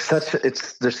 There's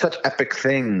such epic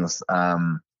things.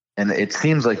 And it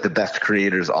seems like the best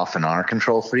creators often are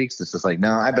control freaks. It's just like,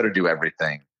 no, I better do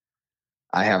everything.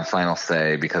 I have final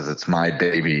say because it's my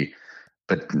baby.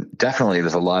 But definitely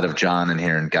there's a lot of John in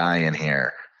here and Guy in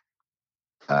here.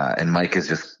 And Mike he's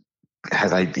just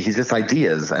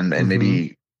ideas and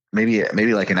maybe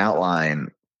like an outline,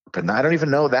 but I don't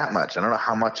even know that much. I don't know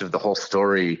how much of the whole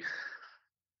story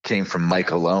came from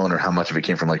Mike alone or how much of it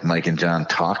came from like Mike and John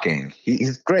talking.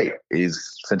 He's great.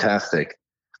 He's fantastic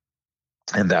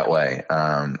in that way.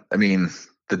 I mean,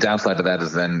 the downside to that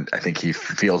is then I think he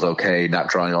feels okay not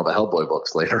drawing all the Hellboy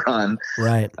books later on.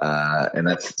 Right. And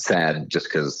that's sad just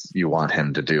because you want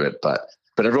him to do it. But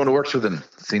everyone who works with him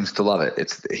seems to love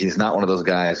it. He's not one of those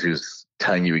guys who's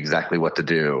telling you exactly what to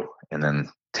do and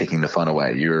then taking the fun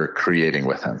away. You're creating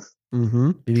with him.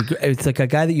 Mm-hmm. It's like a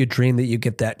guy that you dream that you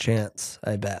get that chance.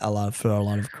 I bet for a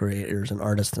lot of creators and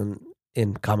artists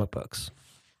in comic books.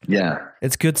 Yeah,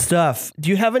 it's good stuff. Do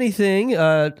you have anything,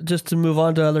 just to move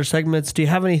on to other segments, do you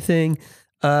have anything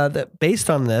that based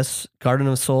on this Garden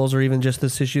of Souls or even just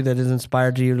this issue that is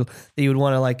inspired to you that you would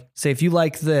want to like say, if you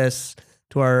like this,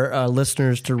 to our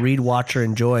listeners to read, watch, or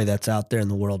enjoy that's out there in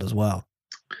the world as well?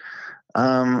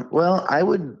 Well, I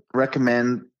would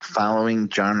recommend following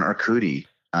John Arcudi.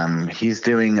 He's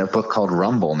doing a book called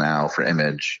Rumble now for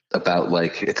Image about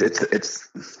like it's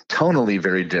tonally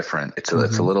very different. It's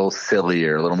a little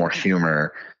sillier, a little more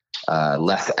humor,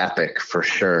 less epic for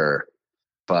sure.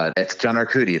 But it's John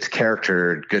Arcudi. It's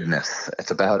character goodness.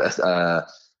 It's about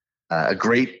a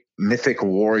great mythic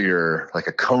warrior, like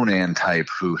a Conan type,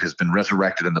 who has been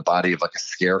resurrected in the body of like a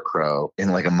scarecrow in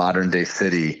like a modern day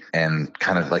city and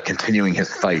kind of like continuing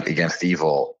his fight against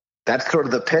evil. That's sort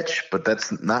of the pitch, but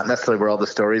that's not necessarily where all the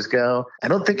stories go. I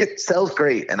don't think it sells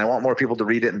great, and I want more people to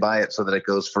read it and buy it so that it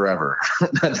goes forever.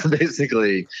 That's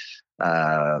basically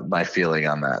my feeling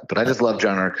on that. But I just love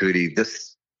John Arcudi.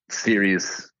 This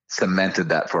series cemented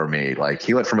that for me. Like,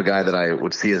 he went from a guy that I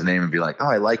would see his name and be like, oh,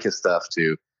 I like his stuff,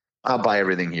 to I'll buy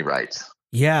everything he writes.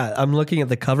 Yeah, I'm looking at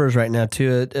the covers right now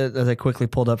too. As I quickly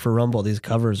pulled up for Rumble, these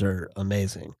covers are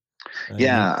amazing.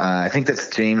 Yeah, I think that's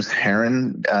James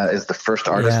Herron is the first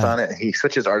artist on it. He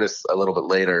switches artists a little bit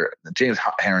later. James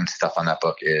Herron's stuff on that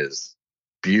book is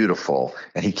beautiful,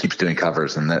 and he keeps doing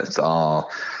covers, and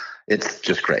it's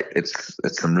just great. It's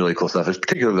some really cool stuff. It's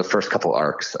particularly the first couple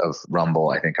arcs of Rumble,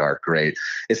 I think, are great.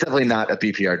 It's definitely not a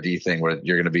BPRD thing where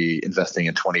you're going to be investing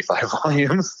in 25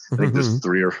 volumes. I think there's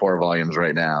 3 or 4 volumes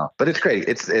right now, but it's great.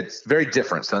 It's very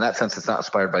different. So in that sense, it's not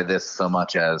inspired by this so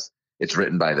much as it's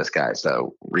written by this guy.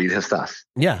 So read his stuff.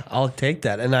 Yeah, I'll take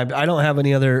that. And I don't have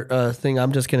any other thing.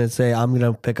 I'm just going to say I'm going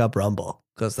to pick up Rumble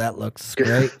because that looks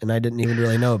great, and I didn't even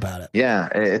really know about it. Yeah,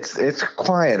 it's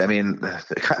quiet. I mean,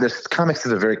 this comics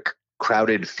is a very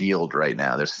crowded field right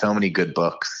now. There's so many good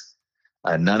books.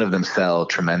 None of them sell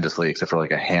tremendously except for like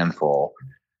a handful,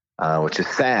 which is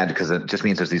sad because it just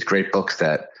means there's these great books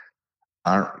that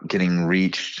aren't getting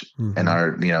reached and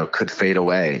are, could fade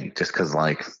away just because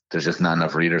like there's just not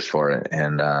enough readers for it.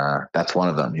 And that's one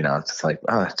of them. It's like,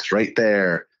 oh, it's right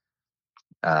there.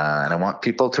 And I want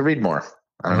people to read more.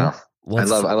 I don't know. I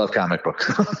love comic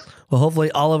books. Well,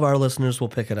 hopefully all of our listeners will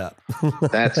pick it up.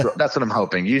 That's what I'm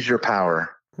hoping. Use your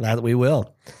power. That we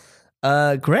will.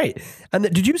 Great.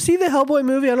 And did you see the Hellboy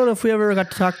movie? I don't know if we ever got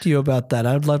to talk to you about that.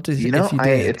 I'd love to see if you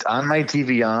did. It's on my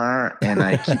DVR, and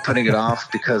I keep putting it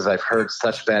off because I've heard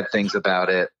such bad things about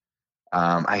it.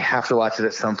 I have to watch it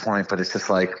at some point, but it's just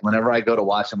like whenever I go to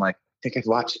watch, I'm like, I think I've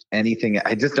watched anything.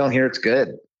 I just don't hear it's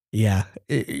good. Yeah,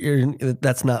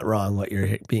 that's not wrong what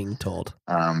you're being told.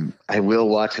 I will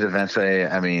watch it eventually.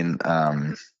 I mean,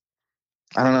 I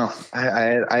don't know.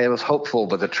 I was hopeful,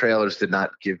 but the trailers did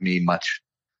not give me much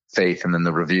faith, and then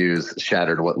the reviews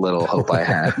shattered what little hope I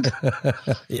had.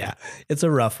 Yeah, it's a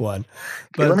rough one.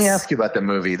 But let me ask you about the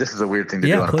movie. This is a weird thing to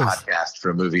do on a podcast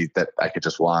for a movie that I could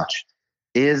just watch.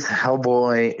 Is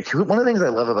Hellboy... One of the things I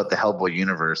love about the Hellboy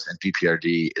universe and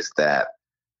BPRD is that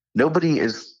nobody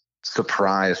is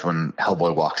surprised when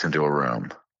Hellboy walks into a room.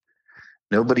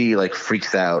 nobody like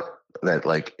freaks out that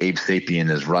like Abe Sapien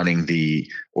is running the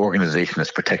organization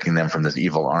that's protecting them from this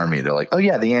evil army. They're like, oh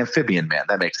yeah, the amphibian man.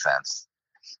 That makes sense.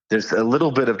 There's a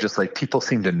little bit of just like people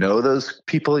seem to know those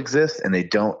people exist and they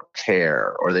don't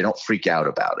care or they don't freak out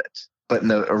about it. But in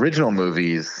the original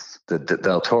movies, the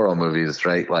Del Toro movies,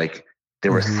 right? Like they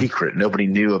were secret. Nobody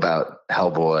knew about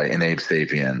Hellboy and Abe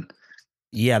Sapien.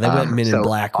 Yeah, they went Men in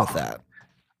Black with that.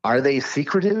 Are they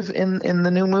secretive in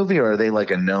the new movie, or are they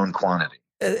like a known quantity?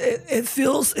 It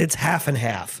feels it's half and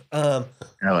half. No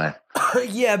way.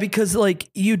 Yeah, because like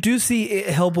you do see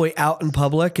Hellboy out in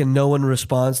public and no one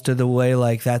responds to the way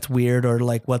like that's weird or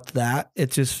like what's that.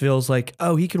 It just feels like,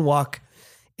 oh, he can walk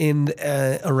in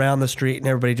around the street and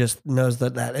everybody just knows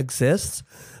that exists.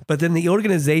 But then the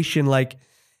organization like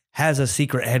has a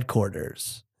secret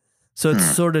headquarters. So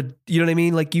it's sort of, you know what I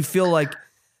mean? Like you feel like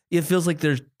it feels like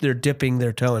they're dipping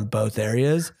their toe in both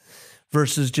areas.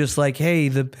 Versus just like, hey,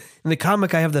 in the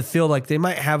comic, I have the feel like they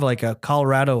might have like a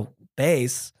Colorado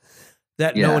base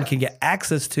that no one can get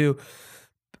access to.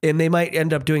 And they might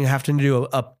end up having to do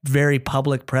a very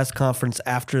public press conference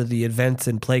after the events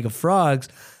in Plague of Frogs.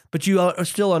 But you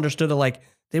still understood that like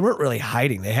they weren't really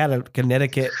hiding. They had a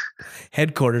Connecticut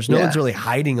headquarters. No one's really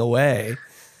hiding away.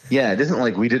 Yeah, it isn't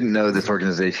like we didn't know this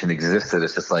organization existed.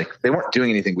 It's just like they weren't doing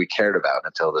anything we cared about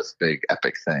until this big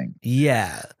epic thing.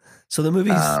 Yeah. So the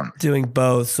movie's doing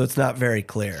both, so it's not very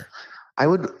clear. I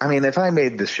mean, if I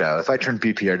made the show, if I turned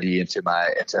BPRD into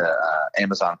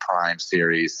Amazon Prime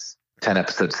series, 10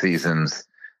 episode seasons,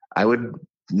 I would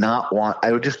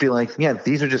just be like, yeah,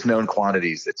 these are just known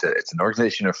quantities. It's an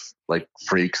organization of like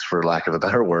freaks, for lack of a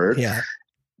better word. Yeah.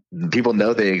 People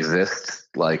know they exist.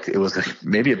 Like it was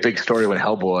maybe a big story when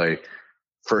Hellboy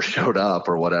first showed up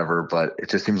or whatever, but it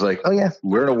just seems like, oh yeah,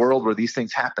 we're in a world where these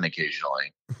things happen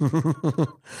occasionally.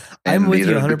 I'm with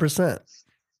you 100%.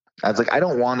 I was like, I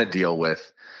don't want to deal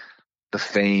with the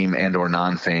fame and or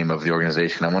non-fame of the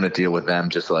organization. I want to deal with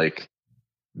them just like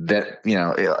that, you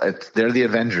know, they're the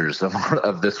Avengers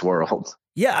of this world.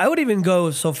 Yeah, I would even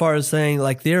go so far as saying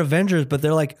like they're Avengers, but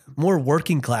they're like more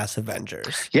working class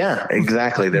Avengers. Yeah,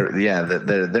 exactly. They're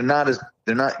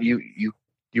not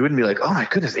you wouldn't be like, oh my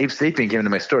goodness, Abe Sapien came into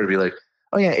my store to be like,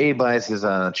 oh yeah, Abe buys his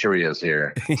Cheerios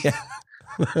here. Yeah.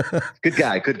 Good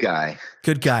guy.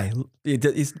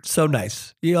 He's so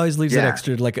nice. He always leaves an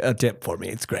extra, like a tip for me.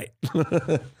 It's great.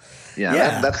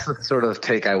 That's the sort of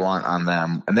take I want on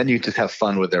them. And then you just have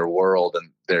fun with their world and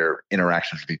their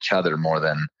interactions with each other more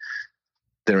than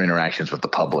their interactions with the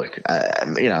public.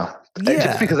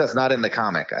 Just because that's not in the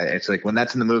comic. It's like when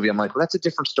that's in the movie, I'm like, well, that's a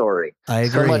different story. I agree.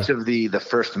 So much of the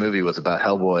first movie was about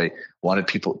Hellboy wanted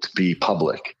people to be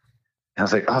public. And I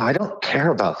was like, oh, I don't care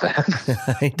about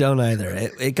that. I don't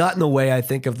either. It got in the way, I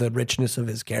think, of the richness of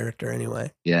his character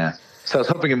anyway. Yeah. So I was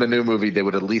hoping in the new movie they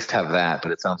would at least have that,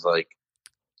 but it sounds like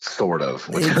sort of,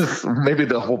 which is maybe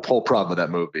the whole problem with that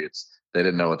movie. They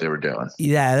didn't know what they were doing.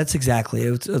 Yeah, that's exactly.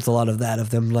 It's a lot of that, of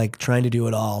them like trying to do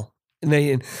it all.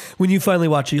 And when you finally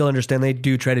watch it, you'll understand they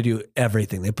do try to do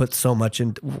everything. They put so much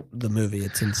in the movie.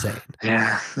 It's insane.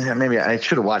 Yeah. Maybe I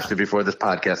should have watched it before this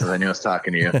podcast, as I knew I was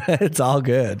talking to you. It's all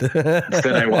good.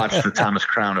 Then I watched the Thomas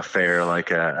Crown Affair like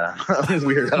a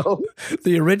weirdo.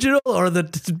 The original or the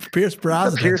Pierce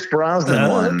Brosnan? The Pierce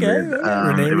Brosnan one.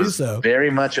 Okay. Rene Russo.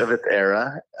 Very much of its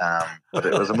era, but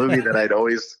it was a movie that I'd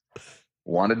always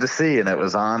wanted to see, and it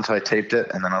was on, so I taped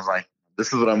it, and then I was like,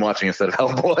 this is what I'm watching instead of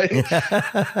Hellboy.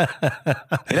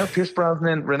 Pierce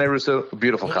Brosnan, Rene Russo,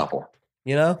 beautiful couple.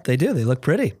 They do. They look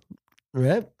pretty,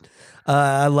 right?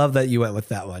 I love that you went with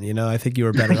that one. I think you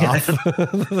were better off.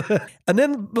 And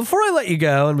then before I let you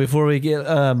go, and before we get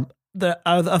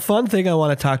a fun thing I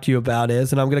want to talk to you about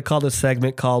is, and I'm going to call this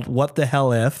segment called "What the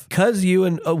Hell If," because you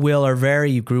and Will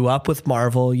you grew up with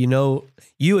Marvel.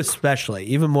 You especially,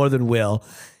 even more than Will.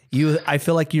 I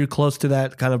feel like you're close to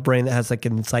that kind of brain that has like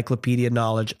an encyclopedia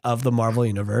knowledge of the Marvel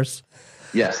universe.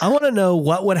 Yes. I want to know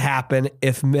what would happen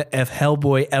if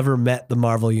Hellboy ever met the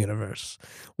Marvel universe.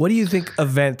 What do you think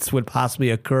events would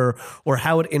possibly occur, or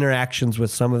how would interactions with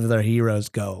some of their heroes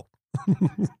go?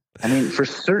 I mean, for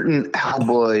certain,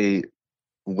 Hellboy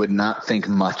would not think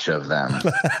much of them,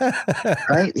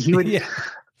 right? He would. Yeah.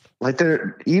 Like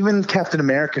even Captain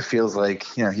America feels like,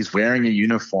 he's wearing a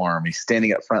uniform. He's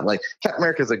standing up front. Like Captain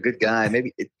America's a good guy.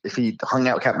 Maybe if he hung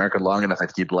out with Captain America long enough, I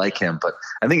think he'd like him. But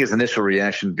I think his initial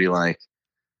reaction would be like,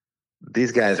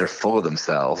 these guys are full of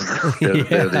themselves.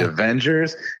 They're the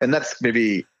Avengers. And that's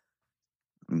maybe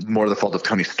more the fault of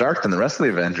Tony Stark than the rest of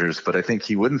the Avengers. But I think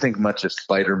he wouldn't think much of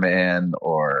Spider-Man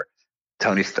or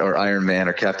or Iron Man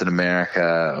or Captain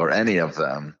America or any of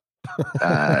them.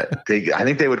 I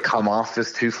think they would come off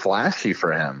as too flashy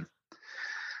for him.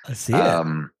 I see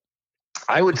it.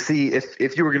 I would see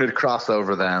if you were going to cross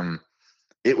over them,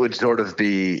 it would sort of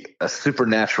be a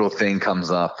supernatural thing comes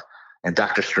up and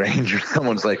Doctor Strange or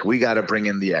someone's like, we got to bring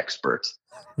in the experts.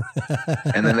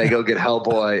 And then they go get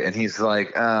Hellboy and he's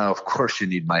like, oh, of course you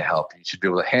need my help. You should be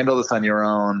able to handle this on your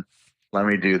own. Let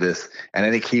me do this. And I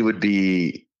think he would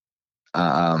be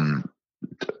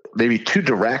maybe too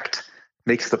direct,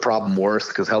 makes the problem worse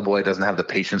because Hellboy doesn't have the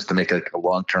patience to make a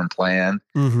long-term plan.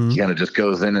 He kind of just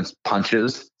goes in and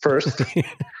punches first.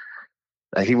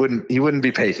 He wouldn't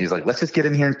be patient. He's like, let's just get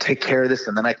in here and take care of this,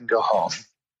 and then I can go home.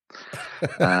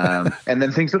 And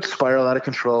then things would spiral out of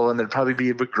control, and there'd probably be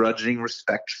a begrudging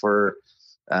respect for,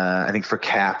 I think, for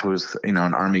Cap, who's an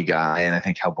army guy, and I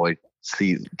think Hellboy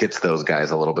gets those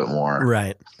guys a little bit more.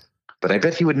 Right. But I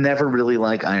bet he would never really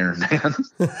like Iron Man.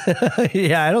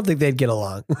 Yeah, I don't think they'd get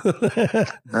along.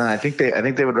 I think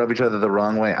they would rub each other the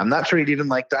wrong way. I'm not sure he'd even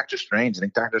like Doctor Strange. I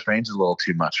think Doctor Strange is a little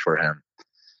too much for him.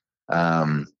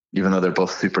 Even though they're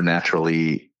both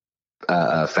supernaturally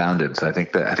founded. So I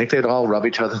think they'd all rub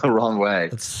each other the wrong way.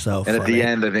 That's so funny. At the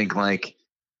end, I think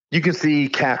you can see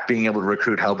Cap being able to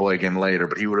recruit Hellboy again later,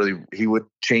 but he would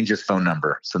change his phone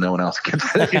number so no one else can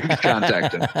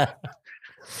contact him.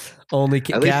 Only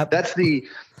At Cap. That's the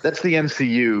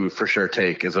MCU for sure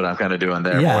take is what I'm kind of doing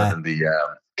there more than the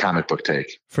comic book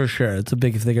take. For sure. It's a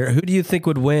big figure. Who do you think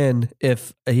would win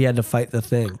if he had to fight the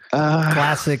Thing?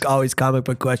 Classic, always comic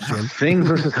book question. Thing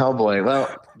versus Hellboy.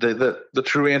 Well, the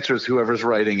true answer is whoever's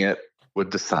writing it would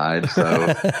decide.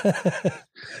 So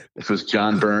if it was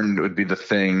John Byrne, it would be the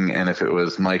Thing. And if it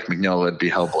was Mike Mignola, it'd be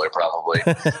Hellboy probably.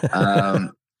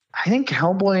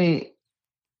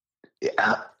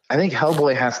 I think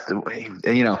Hellboy has to,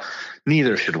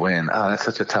 neither should win. Oh, that's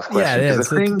such a tough question. Yeah,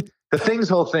 the Thing's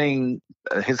whole thing,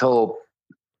 his whole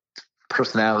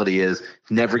personality is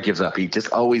never gives up. He just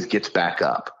always gets back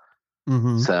up.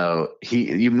 So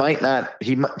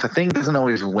the Thing doesn't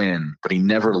always win, but he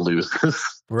never loses.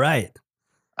 Right.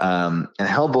 And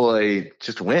Hellboy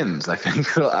just wins, I think.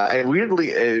 So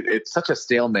it's such a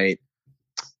stalemate.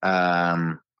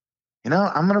 I'm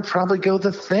going to probably go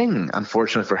the Thing,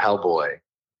 unfortunately for Hellboy.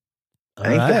 I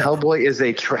think that Hellboy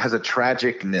has a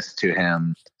tragicness to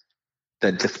him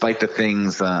that despite the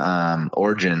Thing's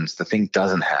origins, the Thing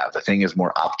doesn't have. The Thing is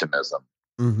more optimism.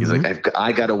 He's like,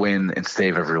 I got to win and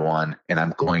save everyone, and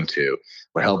I'm going to.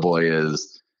 Where Hellboy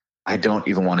is, I don't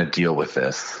even want to deal with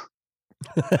this.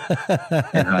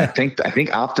 And I think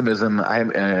optimism.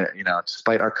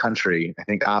 Despite our country, I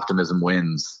think optimism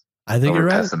wins. I think you're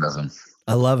right. Pessimism.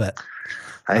 I love it.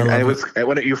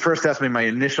 When you first asked me, my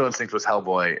initial instinct was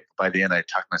Hellboy. By the end, I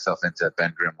talked myself into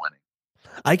Ben Grimm winning.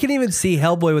 I can even see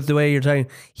Hellboy with the way you're talking.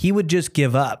 He would just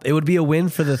give up. It would be a win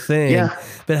for the Thing. Yeah.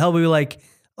 But Hellboy would be like,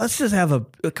 let's just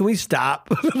can we stop?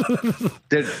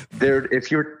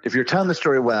 If you're telling the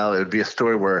story well, it would be a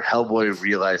story where Hellboy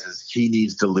realizes he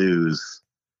needs to lose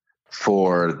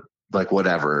for like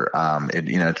whatever.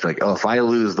 It's like, oh, if I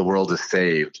lose, the world is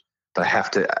saved. But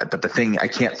but the Thing, I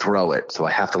can't throw it. So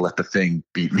I have to let the Thing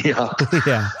beat me up.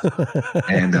 Yeah.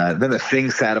 And then the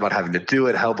Thing's sad about having to do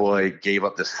it. Hellboy gave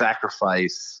up the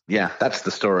sacrifice. Yeah, that's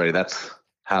the story. That's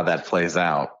how that plays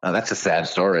out. That's a sad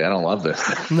story. I don't love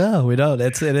this. No, we don't.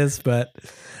 It is, but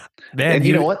man. And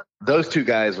you know what? Those two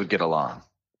guys would get along.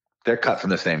 They're cut from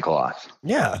the same cloth.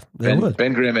 Yeah. Ben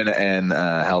Grimm and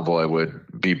Hellboy would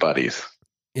be buddies.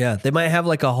 Yeah, they might have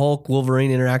like a Hulk Wolverine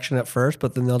interaction at first,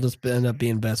 but then they'll just end up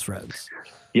being best friends.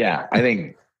 Yeah, I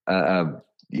think,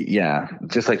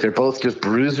 just like they're both just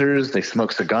bruisers. They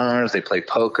smoke cigars. They play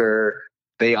poker.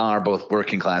 They are both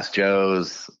working class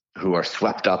Joes who are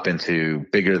swept up into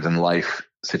bigger than life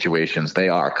situations. They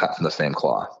are cut from the same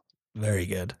cloth. Very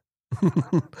good.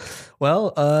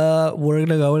 Well, we're going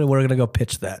to go and we're going to go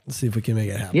pitch that and see if we can make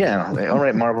it happen. Yeah. All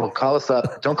right, Marvel, call us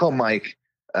up. Don't call Mike.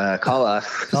 Call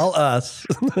us. Call us.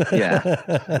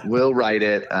 Yeah. We'll write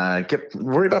it.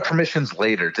 Worry about permissions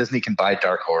later. Disney can buy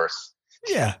Dark Horse.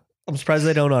 Yeah. I'm surprised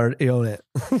they don't already own it.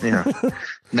 Yeah.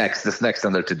 Next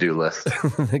on their to-do list.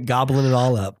 Gobbling it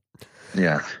all up.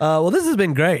 Yeah. Well, this has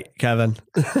been great, Kevin.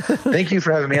 Thank you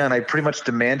for having me on. I pretty much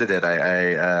demanded it. I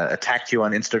attacked you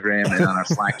on Instagram and on our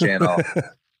Slack channel,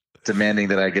 demanding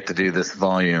that I get to do this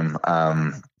volume.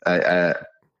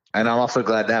 And I'm also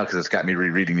glad now because it's got me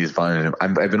rereading these volumes.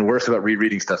 I've been worse about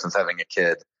rereading stuff since having a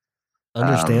kid.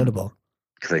 Understandable.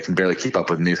 Because I can barely keep up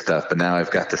with new stuff. But now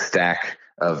I've got the stack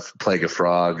of Plague of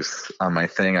Frogs on my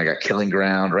thing. I got Killing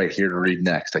Ground right here to read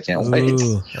next. I can't wait.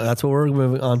 That's what we're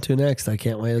moving on to next. I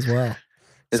can't wait as well.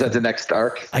 Is that the next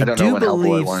arc? I don't do know when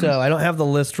believe Hellboy won. so. I don't have the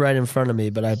list right in front of me,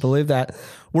 but I believe that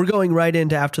we're going right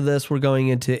into, after this, we're going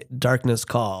into Darkness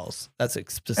Calls. That's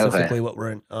specifically what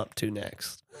we're up to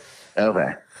next.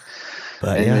 Okay.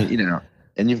 But and,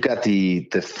 and you've got the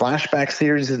flashback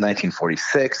series in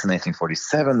 1946 and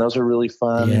 1947. Those are really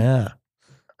fun. Yeah.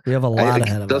 We have a lot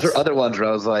ahead of those us. Those are other ones where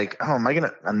I was like, oh, am I going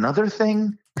to another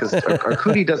thing? Because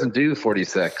Arcudi doesn't do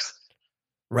 46.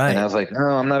 Right. And I was like, no,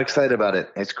 I'm not excited about it.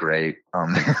 It's great.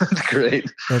 It's great.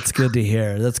 That's good to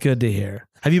hear. That's good to hear.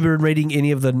 Have you been reading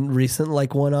any of the recent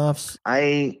one-offs?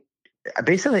 I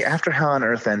basically, after Hell on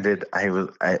Earth ended,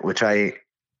 which I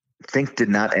think did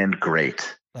not end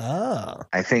great. Ah.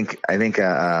 I think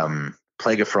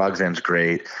Plague of Frogs ends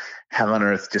great. Hell on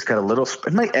Earth just got a little,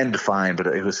 it might end fine, but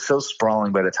it was so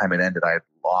sprawling by the time it ended, I had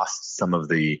lost some of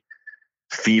the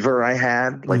fever I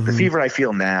had. Like the fever I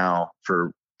feel now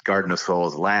for Garden of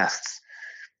Souls lasts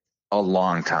a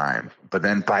long time, but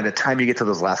then by the time you get to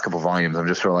those last couple volumes, I'm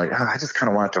just sort of like, I just kind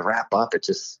of want it to wrap up.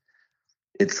 It's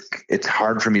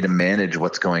hard for me to manage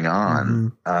what's going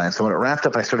on. And so when it wrapped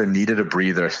up, I sort of needed a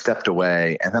breather. I stepped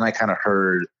away, and then I kind of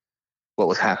heard what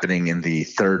was happening in the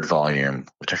third volume,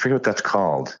 which I forget what that's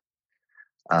called,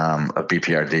 of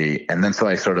BPRD. And then so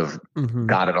I sort of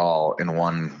got it all in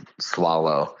one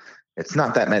swallow. It's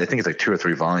not that many. I think it's like 2 or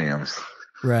 3 volumes.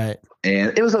 Right.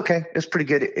 And it was okay. It was pretty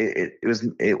good.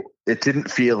 It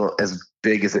didn't feel as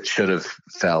big as it should have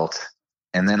felt.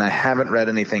 And then I haven't read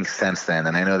anything since then.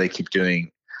 And I know they keep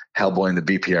doing Hellboy and the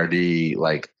BPRD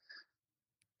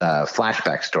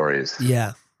flashback stories.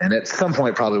 Yeah. And at some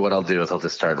point, probably what I'll do is I'll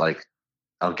just start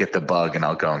I'll get the bug and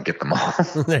I'll go and get them all.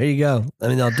 There you go. I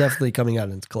mean, they'll definitely coming out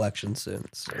in collection soon.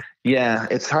 So. Yeah,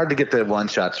 it's hard to get the one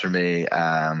shots for me.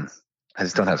 I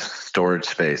just don't have storage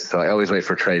space, so I always wait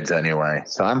for trades anyway.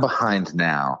 So I'm behind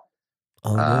now,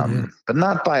 but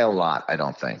not by a lot, I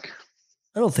don't think.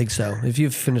 I don't think so. If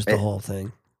you've finished the whole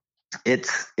thing, they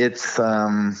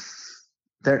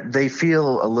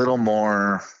feel a little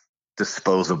more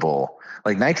disposable.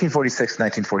 Like 1946,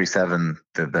 1947,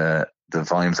 the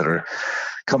volumes that are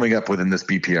coming up within this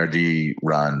BPRD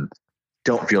run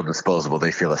don't feel disposable.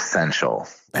 They feel essential.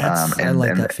 I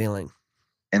like that feeling.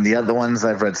 And the other ones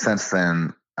I've read since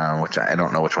then, which I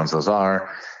don't know which ones those are,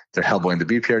 they're Hellboy and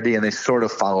the BPRD, and they sort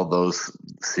of follow those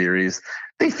series.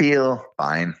 They feel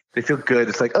fine. They feel good.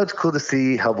 It's like, oh, it's cool to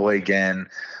see Hellboy again.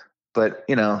 But,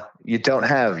 you don't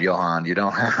have Johan. You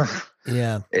don't have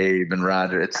Abe and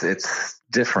Roger. It's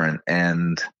different.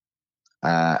 And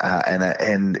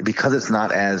because it's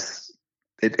not as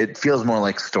it feels more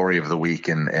like story of the week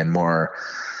and more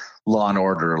Law and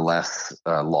Order, less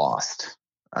Lost.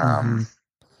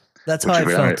 That's how I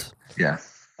felt. Yeah.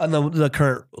 On the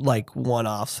current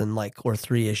one-offs and or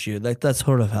 3 issue, that's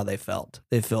sort of how they felt.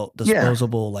 They felt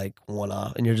disposable,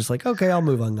 one-off, and you're just like, okay, I'll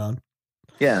move on.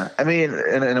 Yeah, I mean,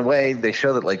 in a way, they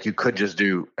show that you could just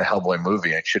do a Hellboy movie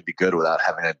and it should be good without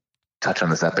having to touch on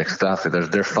this epic stuff.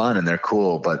 They're fun and they're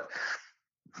cool, but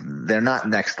they're not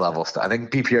next level stuff. I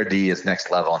think BPRD is next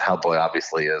level, and Hellboy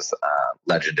obviously is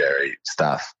legendary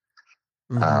stuff.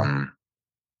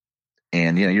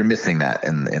 And you're missing that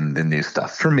in the new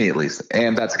stuff, for me at least.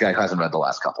 And that's a guy who hasn't read the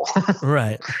last couple.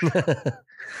 Right.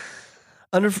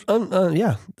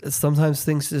 Sometimes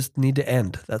things just need to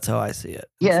end. That's how I see it.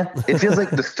 Yeah, it feels like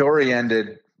the story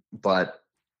ended, but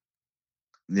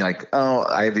I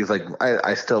have these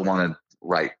I still want to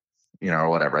write, or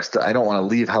whatever. I don't want to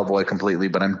leave Hellboy completely,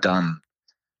 but I'm done.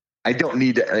 I don't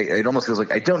need to. It almost feels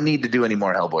like I don't need to do any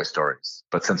more Hellboy stories.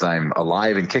 But since I'm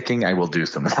alive and kicking, I will do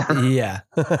some more. Yeah.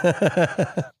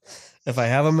 If I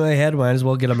have them in my head, might as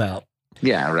well get them out.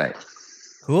 Yeah, right.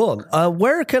 Cool.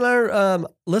 Where can our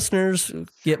listeners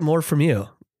get more from you?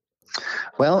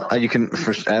 Well, you can,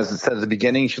 as it said at the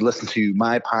beginning, you should listen to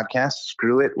my podcast,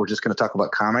 Screw It. We're just going to talk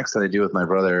about comics that I do with my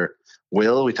brother,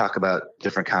 Will. We talk about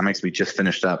different comics. We just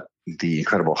finished up The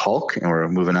Incredible Hulk, and we're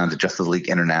moving on to Justice League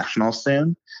International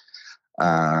soon.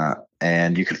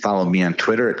 And you can follow me on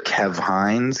Twitter at Kev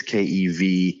Hines,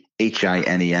 KEVHINES,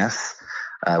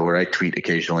 where I tweet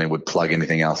occasionally and would plug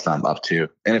anything else I'm up to.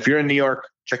 And if you're in New York,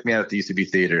 check me out at the UCB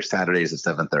Theater Saturdays at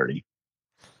 7:30.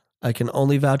 I can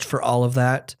only vouch for all of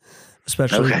that,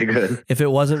 especially if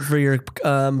it wasn't for your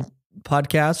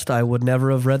podcast, I would never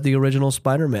have read the original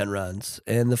Spider-Man runs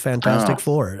and the Fantastic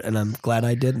Four, and I'm glad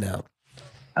I did now.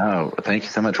 Oh, thank you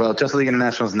so much. Well, Justice League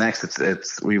International is next.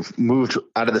 We've moved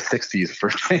out of the 60s for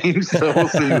a change, so we'll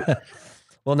see.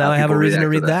 Well, now I have a reason to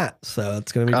read that, so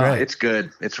it's going to be great. It's good.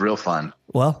 It's real fun.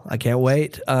 Well, I can't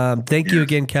wait. Thank you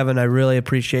again, Kevin. I really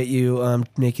appreciate you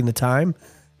making the time,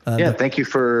 Thank you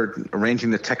for arranging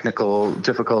the technical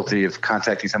difficulty of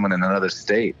contacting someone in another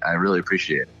state. I really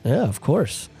appreciate it. Yeah, of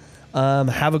course.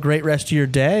 Have a great rest of your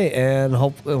day, and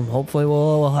hopefully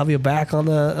we'll have you back on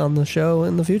the show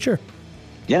in the future.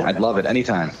 Yeah, I'd love it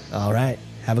anytime. All right.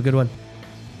 Have a good one.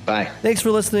 Bye. Thanks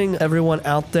for listening, everyone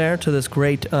out there, to this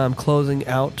great closing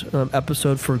out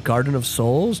episode for Garden of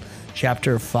Souls,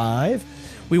 Chapter 5.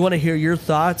 We want to hear your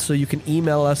thoughts, so you can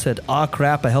email us at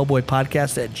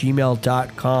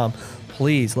awcrap@hellboypodcast@gmail.com.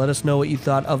 Please let us know what you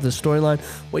thought of the storyline,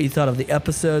 what you thought of the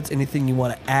episodes, anything you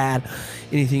want to add,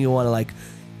 anything you want to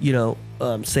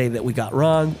say that we got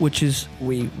wrong,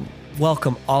 we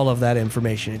welcome all of that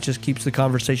information. It just keeps the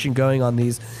conversation going on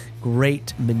these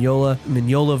great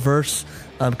Mignola-verse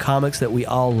comics that we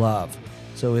all love.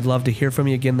 So we'd love to hear from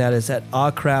you. Again, that is at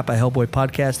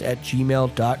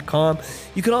awcrap@hellboypodcast@gmail.com.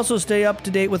 You can also stay up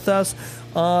to date with us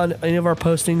on any of our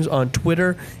postings on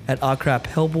Twitter at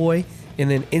awcraphellboy, and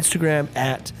then Instagram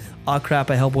at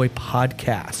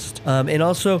awcrap@hellboypodcast. And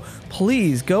also,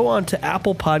 please go on to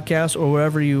Apple Podcasts or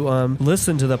wherever you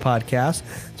listen to the podcast.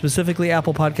 Specifically,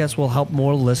 Apple Podcasts will help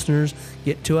more listeners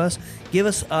get to us. Give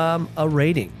us a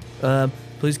rating.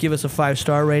 Please give us a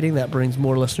 5-star rating. That brings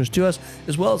more listeners to us,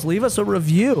 as well as leave us a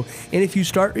review. And if you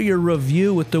start your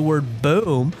review with the word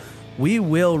boom, we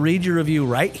will read your review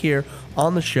right here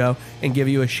on the show and give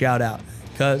you a shout out.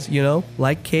 Because,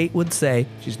 like Kate would say,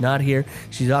 she's not here.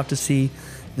 She's off to see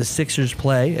the Sixers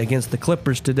play against the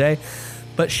Clippers today.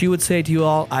 But she would say to you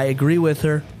all, I agree with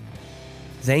her.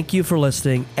 Thank you for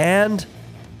listening, and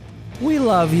we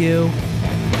love you.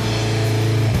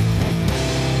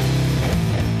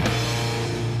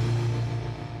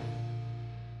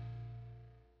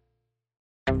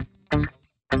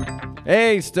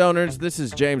 Hey, Stoners, this is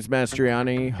James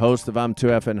Mastriani, host of I'm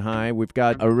 2FN High. We've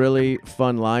got a really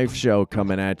fun live show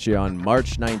coming at you on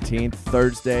March 19th,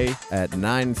 Thursday at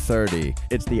 9:30.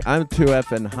 It's the I'm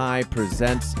 2FN High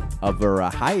presents a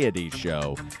variety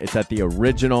show. It's at the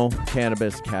Original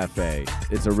Cannabis Cafe.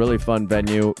 It's a really fun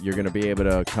venue. You're going to be able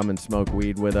to come and smoke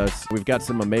weed with us. We've got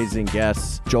some amazing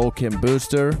guests: Joel Kim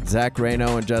Booster, Zach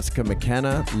Reno and Jessica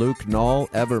McKenna, Luke Knoll,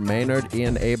 Ever Maynard,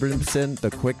 Ian Abramson,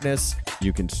 The Quickness.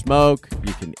 You can smoke,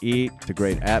 you can eat, it's a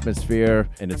great atmosphere,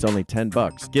 and it's only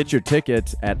 $10. Get your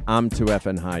tickets at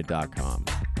I'm2FNHigh.com.